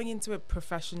think going into it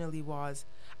professionally was.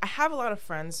 I have a lot of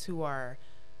friends who are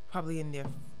probably in their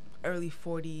early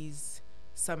 40s,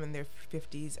 some in their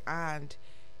 50s, and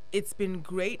it's been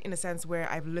great in a sense where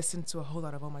I've listened to a whole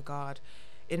lot of, oh my God,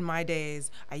 in my days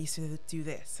I used to do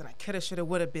this and I coulda, shoulda,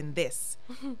 woulda been this,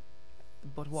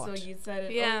 but what? So you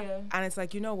decided, Yeah. And it's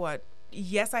like, you know what?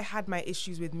 Yes, I had my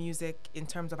issues with music in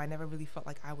terms of I never really felt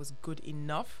like I was good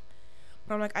enough.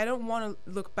 But I'm like, I don't want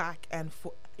to look back and,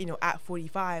 at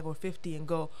 45 or 50 and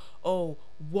go, oh,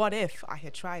 what if I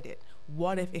had tried it?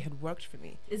 What if it had worked for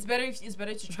me? It's better to It's try.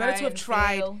 better to have and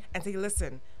tried fail. and say,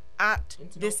 listen, at Than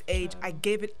to this not age, try. I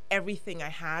gave it everything I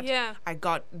had. Yeah. I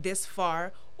got this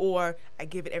far, or I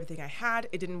gave it everything I had.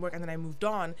 It didn't work, and then I moved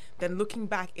on. Then looking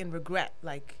back in regret,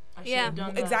 like, I should Yeah. have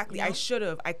done that, exactly, you I know? should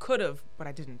have, I could have, but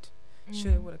I didn't.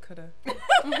 Shoulda, woulda, coulda. So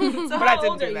But I how didn't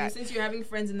old do are you? that. Since you're having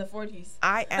friends in the 40s.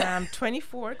 I am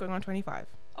 24, going on 25.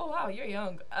 Oh wow, you're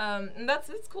young. And that's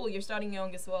cool. You're starting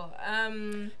young as well.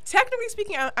 Technically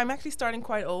speaking, I'm actually starting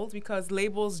quite old because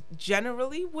labels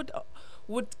generally would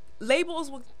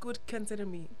consider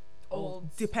me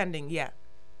Old. depending. Yeah.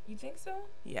 You think so?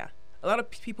 Yeah. A lot of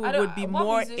people I don't- would be what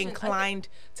more musician- I think- inclined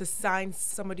to sign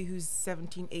somebody who's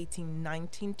 17, 18,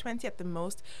 19, 20 at the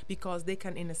most because they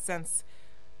can, in a sense,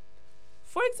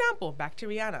 for example, back to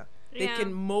Rihanna, they Yeah.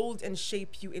 can mold and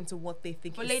shape you into what they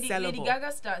think But is Lady sellable.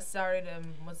 Gaga started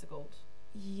what's it called?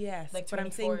 Yes, like but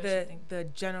I'm saying 24-ish, I think. the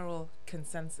general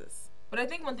consensus. But I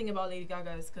think one thing about Lady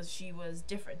Gaga is because she was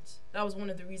different. That was one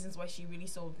of the reasons why she really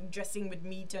sold dressing with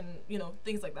meat and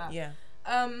things like that. Yeah.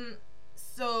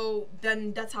 So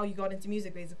then that's how you got into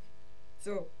music, basically.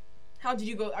 So how did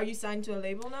you go? Are you signed to a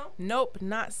label now? Nope,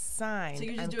 not signed. So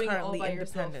you're just I'm doing it all currently by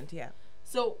yourself? independent. Yeah.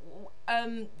 So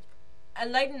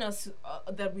enlighten us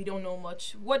that we don't know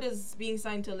much. What does being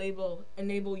signed to a label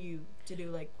enable you to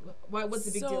do? Like, what's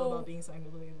the big deal So, about being signed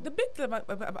to a label? The big thing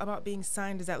about being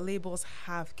signed is that labels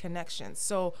have connections.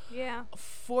 So, Yeah.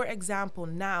 for example,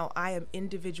 now I am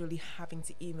individually having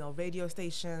to email radio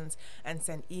stations and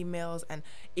send emails. And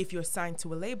if you're signed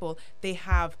to a label, they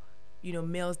have,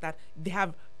 mails that they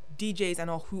have DJs and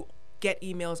all who get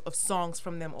emails of songs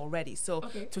from them already. So,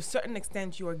 Okay. to a certain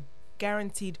extent, you're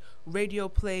guaranteed radio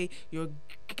play. You're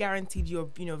guaranteed your,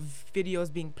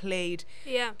 videos being played.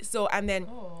 Yeah. So, and then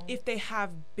Oh. if they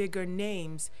have bigger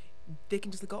names, they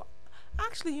can just go,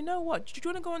 actually, you know what? Do you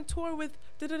want to go on tour with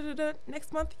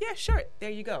next month? Yeah, sure.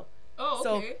 There you go. Oh,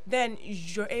 okay. So then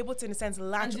you're able to, in a sense,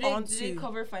 And latch do they onto.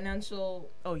 cover financial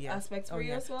Oh yeah. aspects for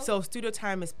you as well? So studio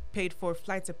time is paid for,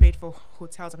 flights are paid for,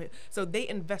 hotels are paid. So they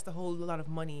invest a whole lot of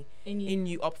money in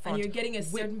you upfront. and you're getting a with-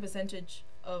 certain percentage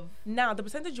of. Now the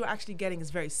percentage you're actually getting is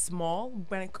very small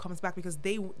when it comes back because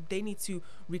they need to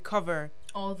recover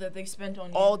All that they spent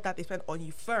on you. all that they spent on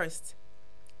you first,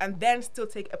 and then still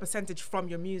take a percentage from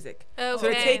your music. Okay. So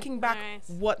they're taking back Nice.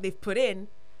 what they've put in,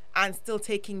 and still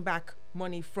taking back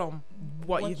money from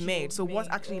what you've made. So what's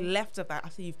actually left of that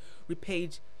after you've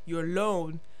repaid your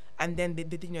loan, and then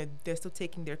they're still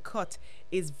taking their cut,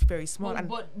 is very small.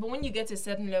 But when you get to a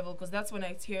certain level, because that's when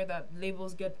I hear that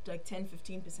labels get like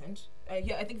 10-15%.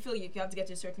 Yeah, I think you have to get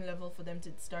to a certain level for them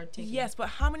to start taking. Yes, but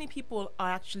how many people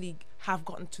are actually have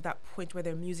gotten to that point where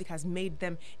their music has made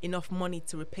them enough money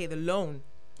to repay the loan?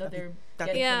 that they're that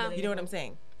getting Yeah. from the You know what label I'm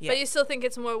saying? Yeah. But you still think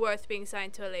it's more worth being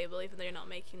signed to a label even though you're not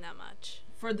making that much?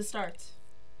 for the start.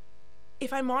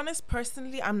 If I'm honest,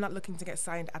 personally, I'm not looking to get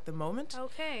signed at the moment.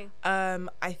 Okay.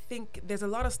 I think there's a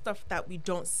lot of stuff that we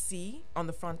don't see on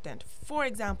the front end. For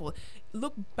example,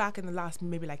 look back in the last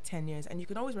maybe like 10 years and you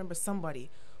can always remember somebody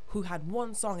who had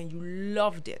one song and you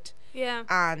loved it Yeah.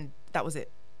 and that was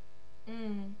it.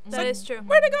 That is true.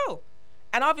 Where'd it go?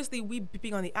 And obviously, we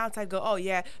being on the outside go, oh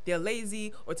yeah, they're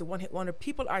lazy or it's a one-hit wonder.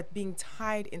 People are being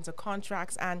tied into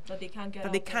contracts and That they can't get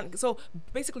that they out can't. of. So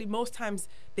basically, most times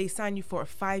they sign you for a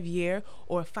 5-year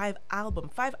or a 5 album.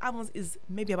 5 albums is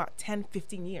maybe about 10,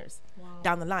 15 years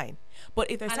down the line.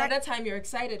 But if they're And at that time, you're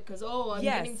excited because I'm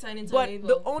getting signed into a but label.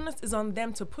 the onus is on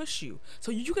them to push you.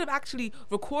 So you could have actually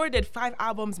recorded 5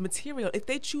 albums material. If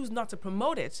they choose not to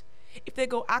promote it, If they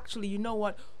go, actually, you know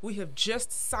what? We have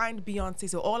just signed Beyonce,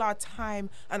 so all our time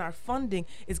and our funding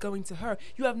is going to her.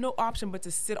 You have no option but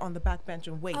to sit on the back bench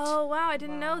and wait. Oh wow, I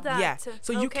didn't know that. Yeah.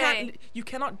 So you Okay. you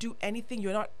cannot do anything.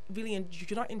 You're not really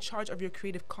you're not in charge of your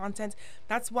creative content.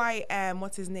 That's why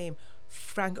what's his name?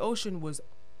 Frank Ocean was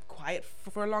quiet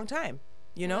for a long time,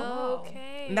 you know?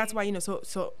 Okay. And that's why, you know,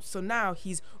 so now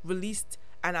he's released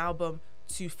an album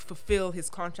to fulfill his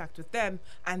contract with them,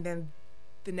 and then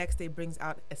the next day brings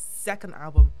out a second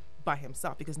album by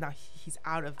himself because now he's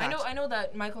out of that. I know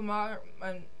that Michael Mark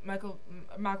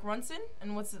Ronson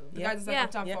and what's the Yeah. guys that Yeah. I'm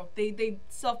talking Yeah. about. They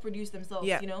self-produced themselves.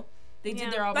 Yeah. You know, they Yeah.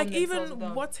 did their album Like themselves even with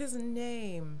them. what's his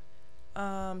name,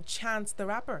 Chance the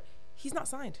rapper, he's not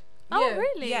signed. Oh Yeah.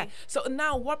 really? Yeah. So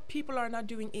now what people are not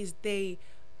doing is they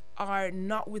are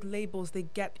not with labels. They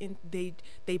get in. They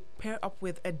pair up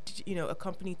with a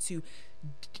company to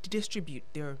distribute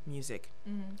their music.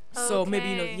 So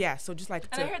maybe Okay. So just like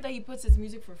And I heard that he puts his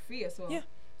music for free as well. Yeah.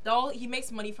 He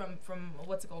makes money from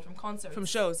what's it called, from concerts. from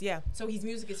shows. Yeah. So his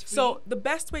music is free. So the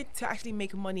best way to actually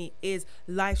make money is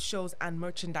live shows and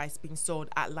merchandise being sold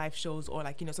at live shows, or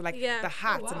so like Yeah. the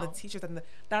hats and the wow. t-shirts, and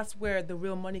that's where the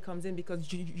real money comes in,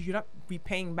 because you're not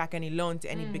repaying back any loan to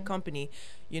any big company,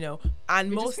 and you're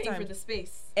most just paying times for the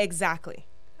space exactly.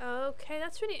 Okay,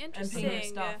 that's really and interesting. paying your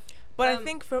stuff. But I Um,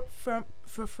 think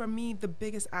for me, the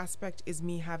biggest aspect is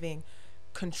me having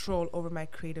control over my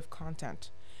creative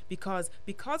content, because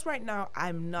right now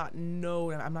I'm not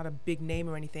known, I'm not a big name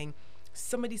or anything.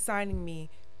 Somebody signing me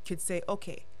could say,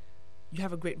 okay, you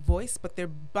have a great voice, but they're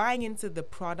buying into the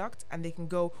product and they can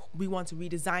go, we want to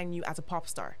redesign you as a pop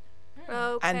star.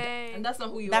 Okay. And that's not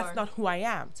who you That's are. not who I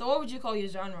am. So what would you call your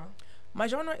genre? My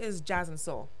genre is jazz and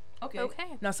soul. Okay.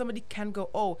 Okay. Now somebody can go,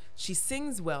 oh, she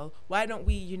sings well. Why don't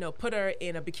we, put her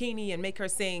in a bikini and make her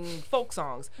sing folk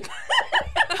songs?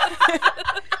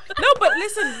 No, but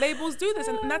listen, labels do this,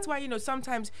 and that's why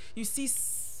sometimes you see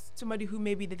somebody who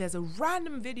maybe there's a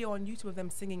random video on YouTube of them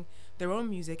singing their own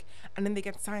music, and then they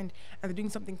get signed and they're doing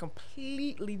something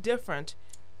completely different.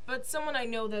 But someone I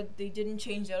know that they didn't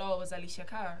change at all was Alicia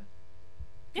Carr.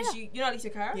 Yeah. You know Alicia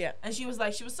Carr? Yeah. And she was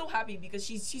so happy because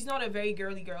she's not a very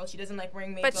girly girl. She doesn't like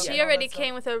wearing makeup. But she and all already that stuff.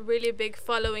 came with a really big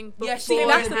following before. Yeah, she See,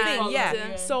 that's the was thing, big yeah. following,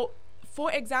 yeah. So, for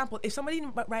example, if somebody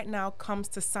right now comes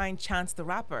to sign Chance the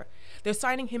Rapper, they're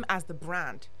signing him as the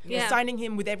brand. Yeah. They're signing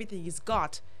him with everything he's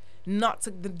got. They're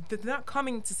not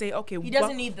coming to say, okay, He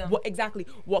doesn't need them. Exactly.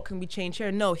 What can we change here?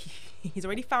 No, he's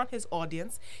already found his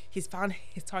audience. He's found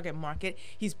his target market.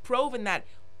 He's proven that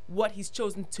what he's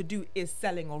chosen to do is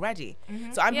selling already.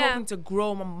 So I'm Yeah. hoping to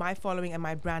grow my following and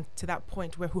my brand to that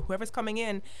point where whoever's coming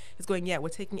in is going, yeah, we're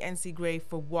taking NC Gray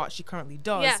for what she currently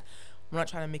does. Yeah. We're not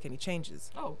trying to make any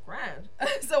changes. Oh, grand.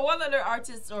 So what other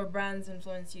artists or brands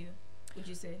influence you, would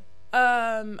you say?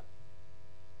 Um,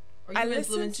 Or I you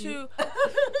listen influence you? to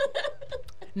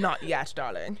not yet,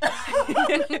 darling.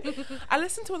 I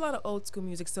listen to a lot of old school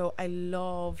music, so I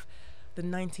love the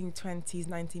 1920s,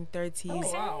 1930s,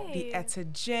 Oh, wow. the Hey. Etta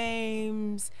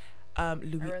James,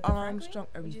 Louis Aretha Armstrong,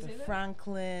 Franklin? Would you say Aretha that?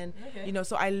 Franklin. Okay.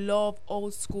 So I love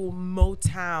old school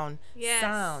Motown Yes.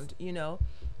 sound.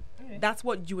 Okay. That's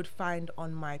what you would find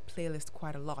on my playlist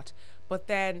quite a lot. But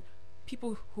then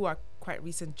people who are quite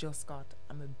recent, Jill Scott,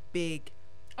 I'm a big,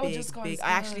 Oh, big, Jill Scott big. is I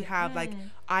actually good. have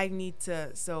I need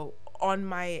to, so on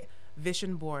my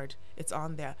vision board, it's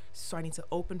on there. So I need to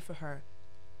open for her.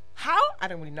 How? I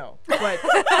don't really know. But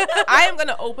I am going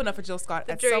to open up for Jill Scott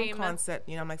The at dream. some concert.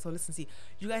 I'm like, so listen, see,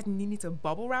 you guys need to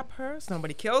bubble wrap her so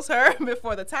nobody kills her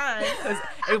before the time, because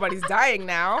everybody's dying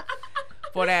now.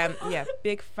 But yeah,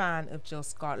 big fan of Jill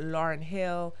Scott, Lauryn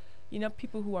Hill,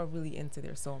 people who are really into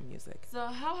their soul music. So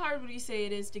how hard would you say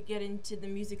it is to get into the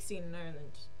music scene in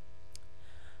Ireland?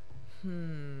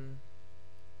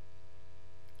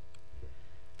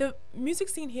 The music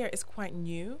scene here is quite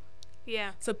new.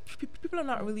 Yeah. So people are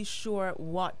not really sure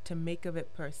what to make of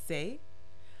it per se.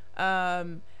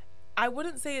 I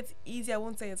wouldn't say it's easy. I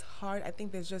won't say it's hard. I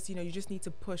think there's just, you just need to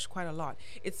push quite a lot.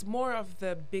 It's more of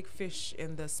the big fish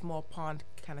in the small pond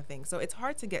kind of thing. So it's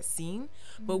hard to get seen,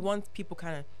 but once people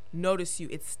kind of notice you,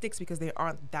 it sticks because there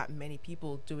aren't that many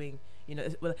people doing,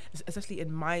 especially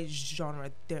in my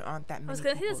genre, there aren't that many I was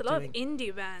gonna say there's a people lot of doing-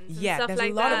 indie bands. And Yeah, stuff there's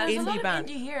like a lot that. of There's a lot indie of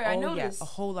bands. indie here, I Oh yeah, noticed. a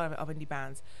whole lot of indie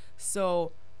bands.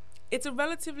 So it's a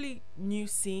relatively new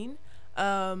scene.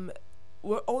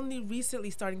 We're only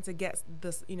recently starting to get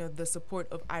this, the support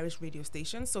of Irish radio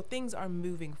stations. So things are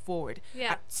moving forward.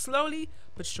 Yeah. Slowly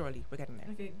but surely, we're getting there.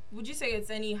 Okay. Would you say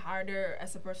it's any harder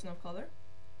as a person of color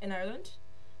in Ireland?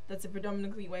 That's a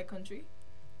predominantly white country.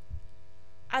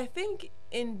 I think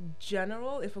in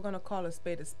general, if we're gonna call a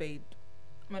spade,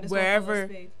 Might as well call a wherever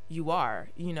spade. you are,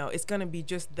 it's going to be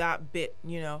just that bit,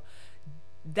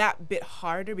 that bit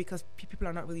harder because people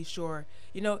are not really sure,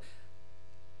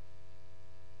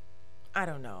 I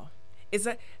don't know. It's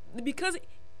like, because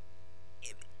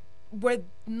we're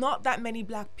not that many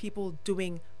black people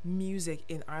doing music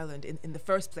in Ireland in the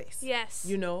first place. Yes.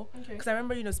 Okay. Because I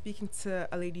remember, speaking to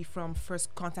a lady from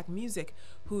First Contact Music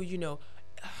who,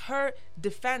 her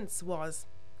defense was,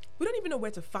 we don't even know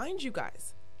where to find you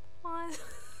guys. What?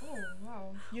 Oh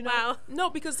wow. Wow. No,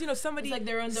 because, somebody... It's like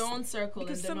they're in their own circle.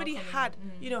 Because and they're somebody not had,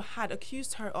 coming- had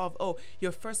accused her of, oh,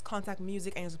 your First Contact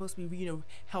Music and you're supposed to be,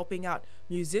 helping out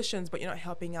musicians, but you're not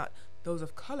helping out those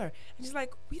of color. And she's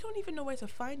like, we don't even know where to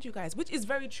find you guys, which is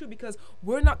very true because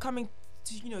we're not coming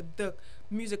to, the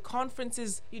music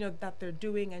conferences, that they're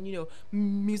doing and,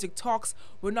 music talks.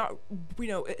 We're not,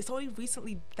 it's only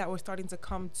recently that we're starting to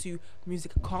come to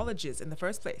music colleges in the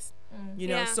first place,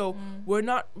 Yeah. so we're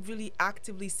not really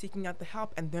actively seeking out the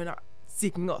help and they're not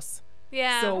seeking us.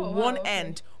 Yeah. So Oh, wow, one okay.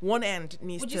 end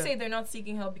needs Would to. you say they're not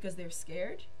seeking help because they're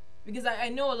scared? Because I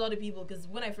know a lot of people, because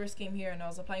when I first came here and I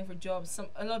was applying for jobs,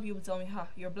 a lot of people tell me,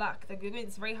 you're black. Like,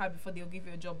 it's very hard before they'll give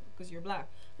you a job because you're black,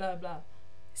 blah, blah.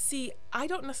 See, I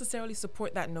don't necessarily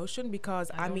support that notion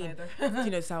because I don't mean,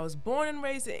 either. so I was born and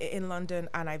raised in London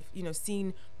and I've,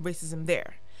 seen racism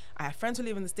there. I have friends who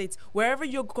live in the States. Wherever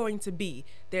you're going to be,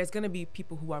 there's going to be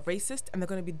people who are racist and there are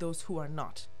going to be those who are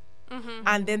not.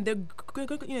 And then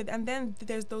and then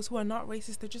there's those who are not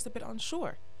racist. They're just a bit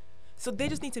unsure. So they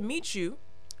just need to meet you.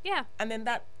 Yeah. And then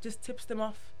that just tips them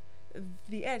off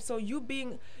the edge. So you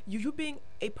being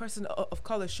a person of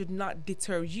color should not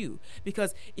deter you,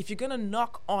 because if you're gonna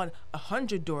knock on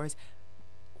 100 doors,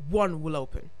 one will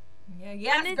open.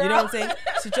 Yeah, And girl. You know what I'm saying?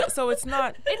 So it's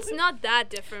not. It's not that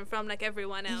different from like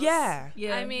everyone else. Yeah.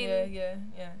 Yeah, I mean- yeah.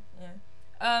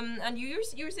 And you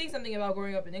were saying something about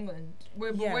growing up in England.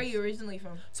 Where Yes. are you originally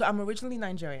from? So I'm originally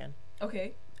Nigerian.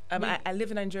 Okay. I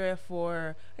live in Nigeria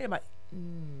for I think about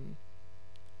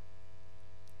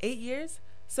 8 years.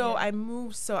 So Yeah. I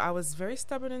moved. So I was very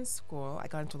stubborn in school. I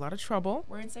got into a lot of trouble.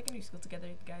 We're in secondary school together,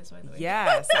 guys, by the way.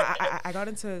 Yes, I got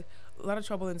into a lot of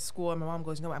trouble in school, and my mom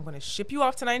goes, "No, I'm going to ship you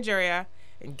off to Nigeria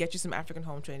and get you some African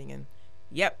home training." And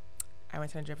yep, I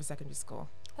went to Nigeria for secondary school.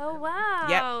 Oh wow.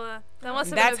 Yep. That must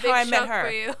have That's been a how big I met shock her.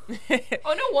 for you.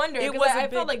 Oh, no wonder. It 'Cause was a I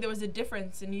felt big- like there was a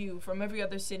difference in you from every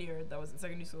other city that was in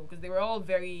secondary school, because they were all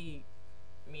very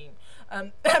mean.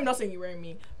 I'm not saying you were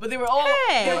mean, but they were all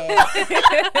Hey.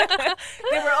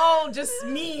 they were all just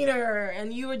meaner,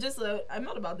 and you were just I'm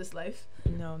not about this life.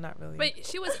 No, not really. But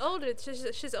she was older.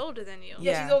 She's older than you.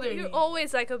 Yeah, Yeah. she's older than You're me.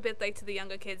 always like a bit like to the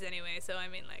younger kids anyway. So I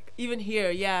mean like. Even here,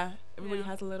 yeah, everybody Yeah.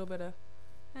 has a little bit of.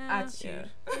 Attitude.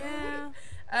 Yeah.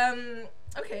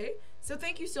 Okay. So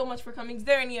thank you so much for coming. Is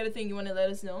there any other thing you want to let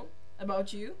us know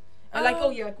about you?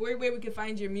 Where we can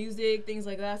find your music, things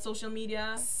like that, social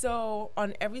media. So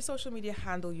on every social media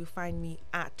handle, you find me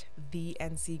at the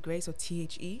NC Gray. So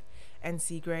THE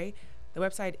NC Gray. The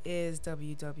website is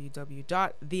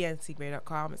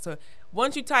www.thencgray.com. So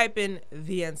once you type in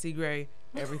the NC Gray,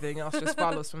 everything else just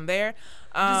follows from there.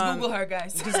 Just Google her,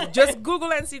 guys. just Google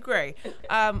NC Gray.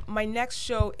 My next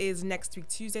show is next week,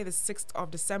 Tuesday, the 6th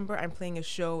of December. I'm playing a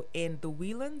show in the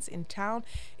Whelan's in town.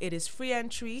 It is free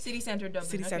entry. City Centre Dublin.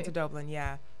 City okay. Centre Dublin,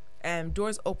 yeah.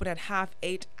 Doors open at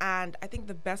 8:30, and I think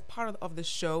the best part of the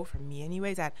show, for me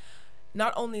anyways, that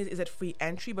not only is it free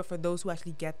entry, but for those who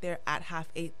actually get there at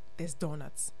 8:30, there's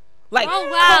donuts. Like, Oh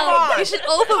come wow! on. You should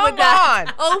open Come with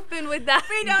that. on. Open with that.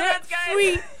 Free donuts,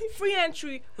 They're guys. free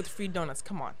entry with free donuts.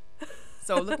 Come on.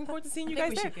 So looking forward to seeing you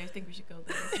guys there. I think we should go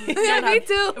there. Me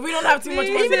too. We don't have too much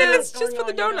Me more. Even too. if it's just for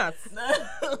the going on, donuts.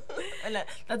 And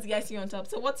that's the icing on top.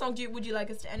 So what song would you like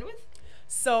us to end with?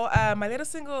 So my little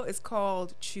single is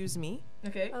called "Choose Me."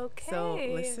 Okay. Okay. So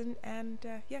listen and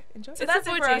enjoy. So It's that's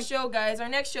the it for our 14th. show, guys. Our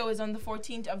next show is on the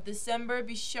 14th of December.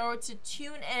 Be sure to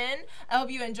tune in. I hope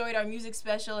you enjoyed our music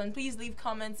special, and please leave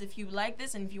comments if you like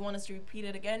this and if you want us to repeat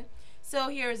it again. So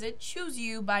here is it, Choose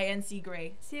You by NC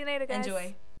Gray. See you later, guys.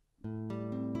 Enjoy.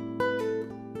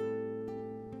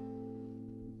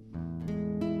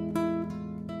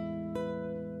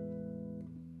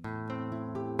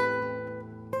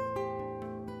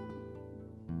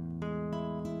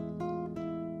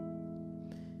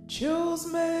 Choose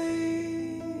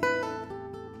me,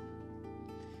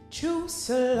 choose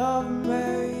to love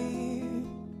me.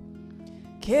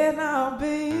 Can I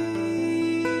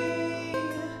be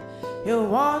your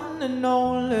one and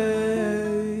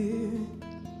only?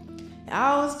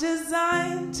 I was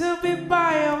designed to be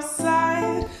by your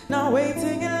side, not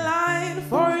waiting in line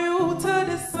for you to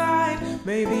decide.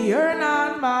 Maybe you're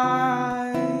not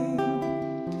mine,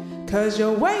 'cause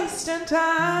you're wasting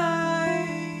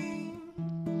time.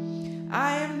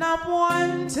 I am not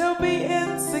one to be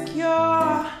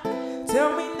insecure.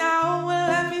 Tell me now and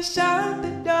let me shut the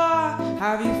door.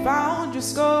 Have you found your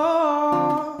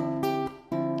score?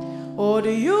 Or do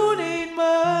you need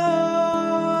more?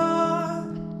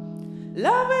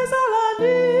 Love is all I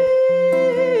need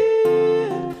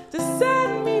to set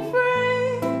me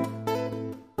free.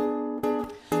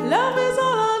 Love is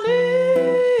all I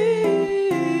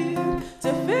need to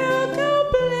feel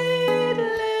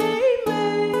completely me.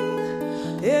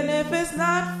 And if it's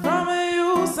not from you,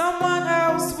 someone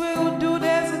else will do.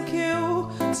 There's a cue,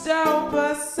 step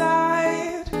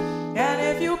aside. And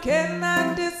if you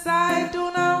cannot decide,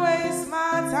 do not waste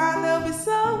my time. There'll be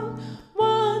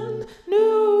someone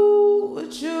new.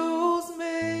 Choose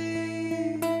me,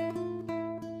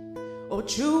 or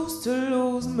choose to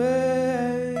lose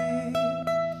me.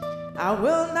 I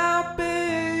will not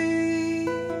be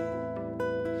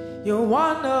your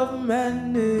one of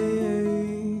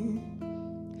many.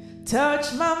 Touch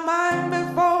my mind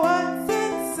before what's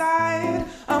inside.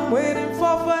 I'm waiting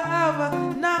for forever,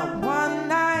 not one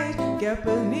night. Get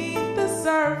beneath the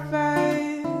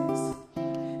surface.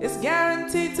 It's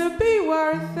guaranteed to be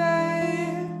worth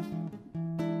it.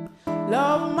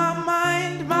 Love my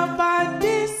mind, my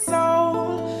body, soul.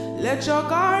 Let your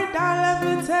guard down, let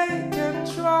me take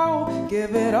control.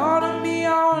 Give it all to me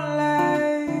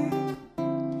only.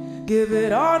 Give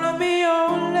it all to me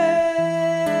only.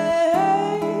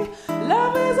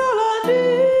 Love is all I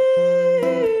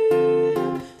need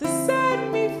to set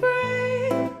me free.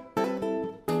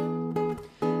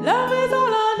 Love is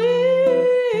all I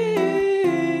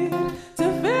need to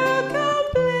feel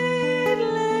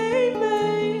completely me.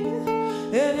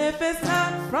 And if it's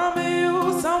not from you,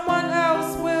 someone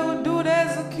else will do.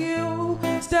 There's a cue,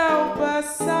 step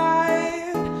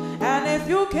aside. And if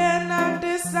you cannot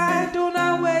decide, do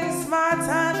not waste my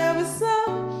time. There is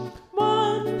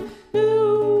someone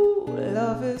new.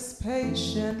 Love is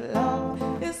patient, love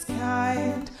is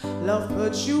kind. Love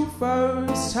puts you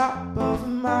first, top of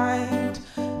mind.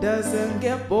 Doesn't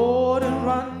get bored and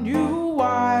run you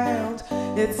wild.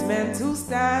 It's meant to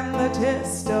stand the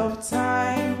test of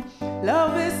time.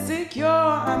 Love is secure,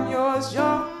 I'm yours,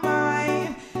 you're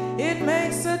mine. It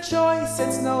makes a choice,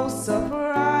 it's no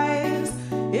surprise.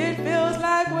 It feels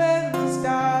like when the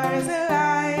stars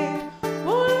align.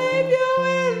 Won't leave you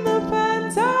in the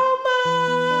pantomime.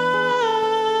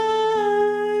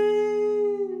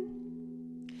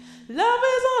 Love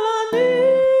is all I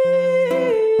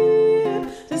need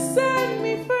to set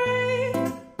me free.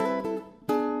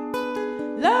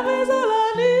 Love is all I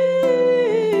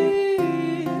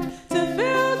need to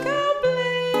feel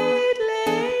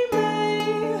completely me.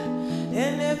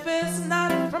 And if it's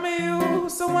not from you,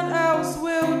 someone else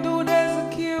will do. There's a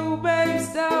cue, babe,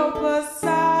 step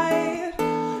aside.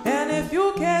 And if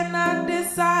you cannot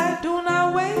decide, do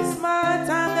not waste my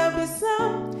time. There'll be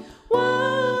someone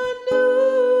new.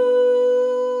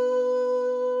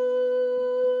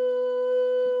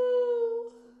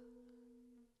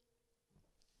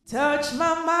 Touch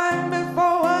my mind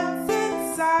before what's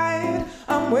inside.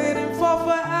 I'm waiting for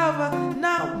forever,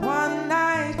 not one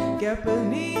night. Get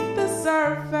beneath the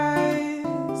surface.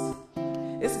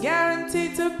 It's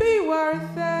guaranteed to be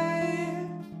worth it.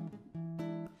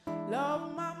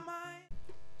 Love my mind.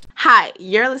 Hi,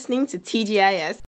 you're listening to TGIS.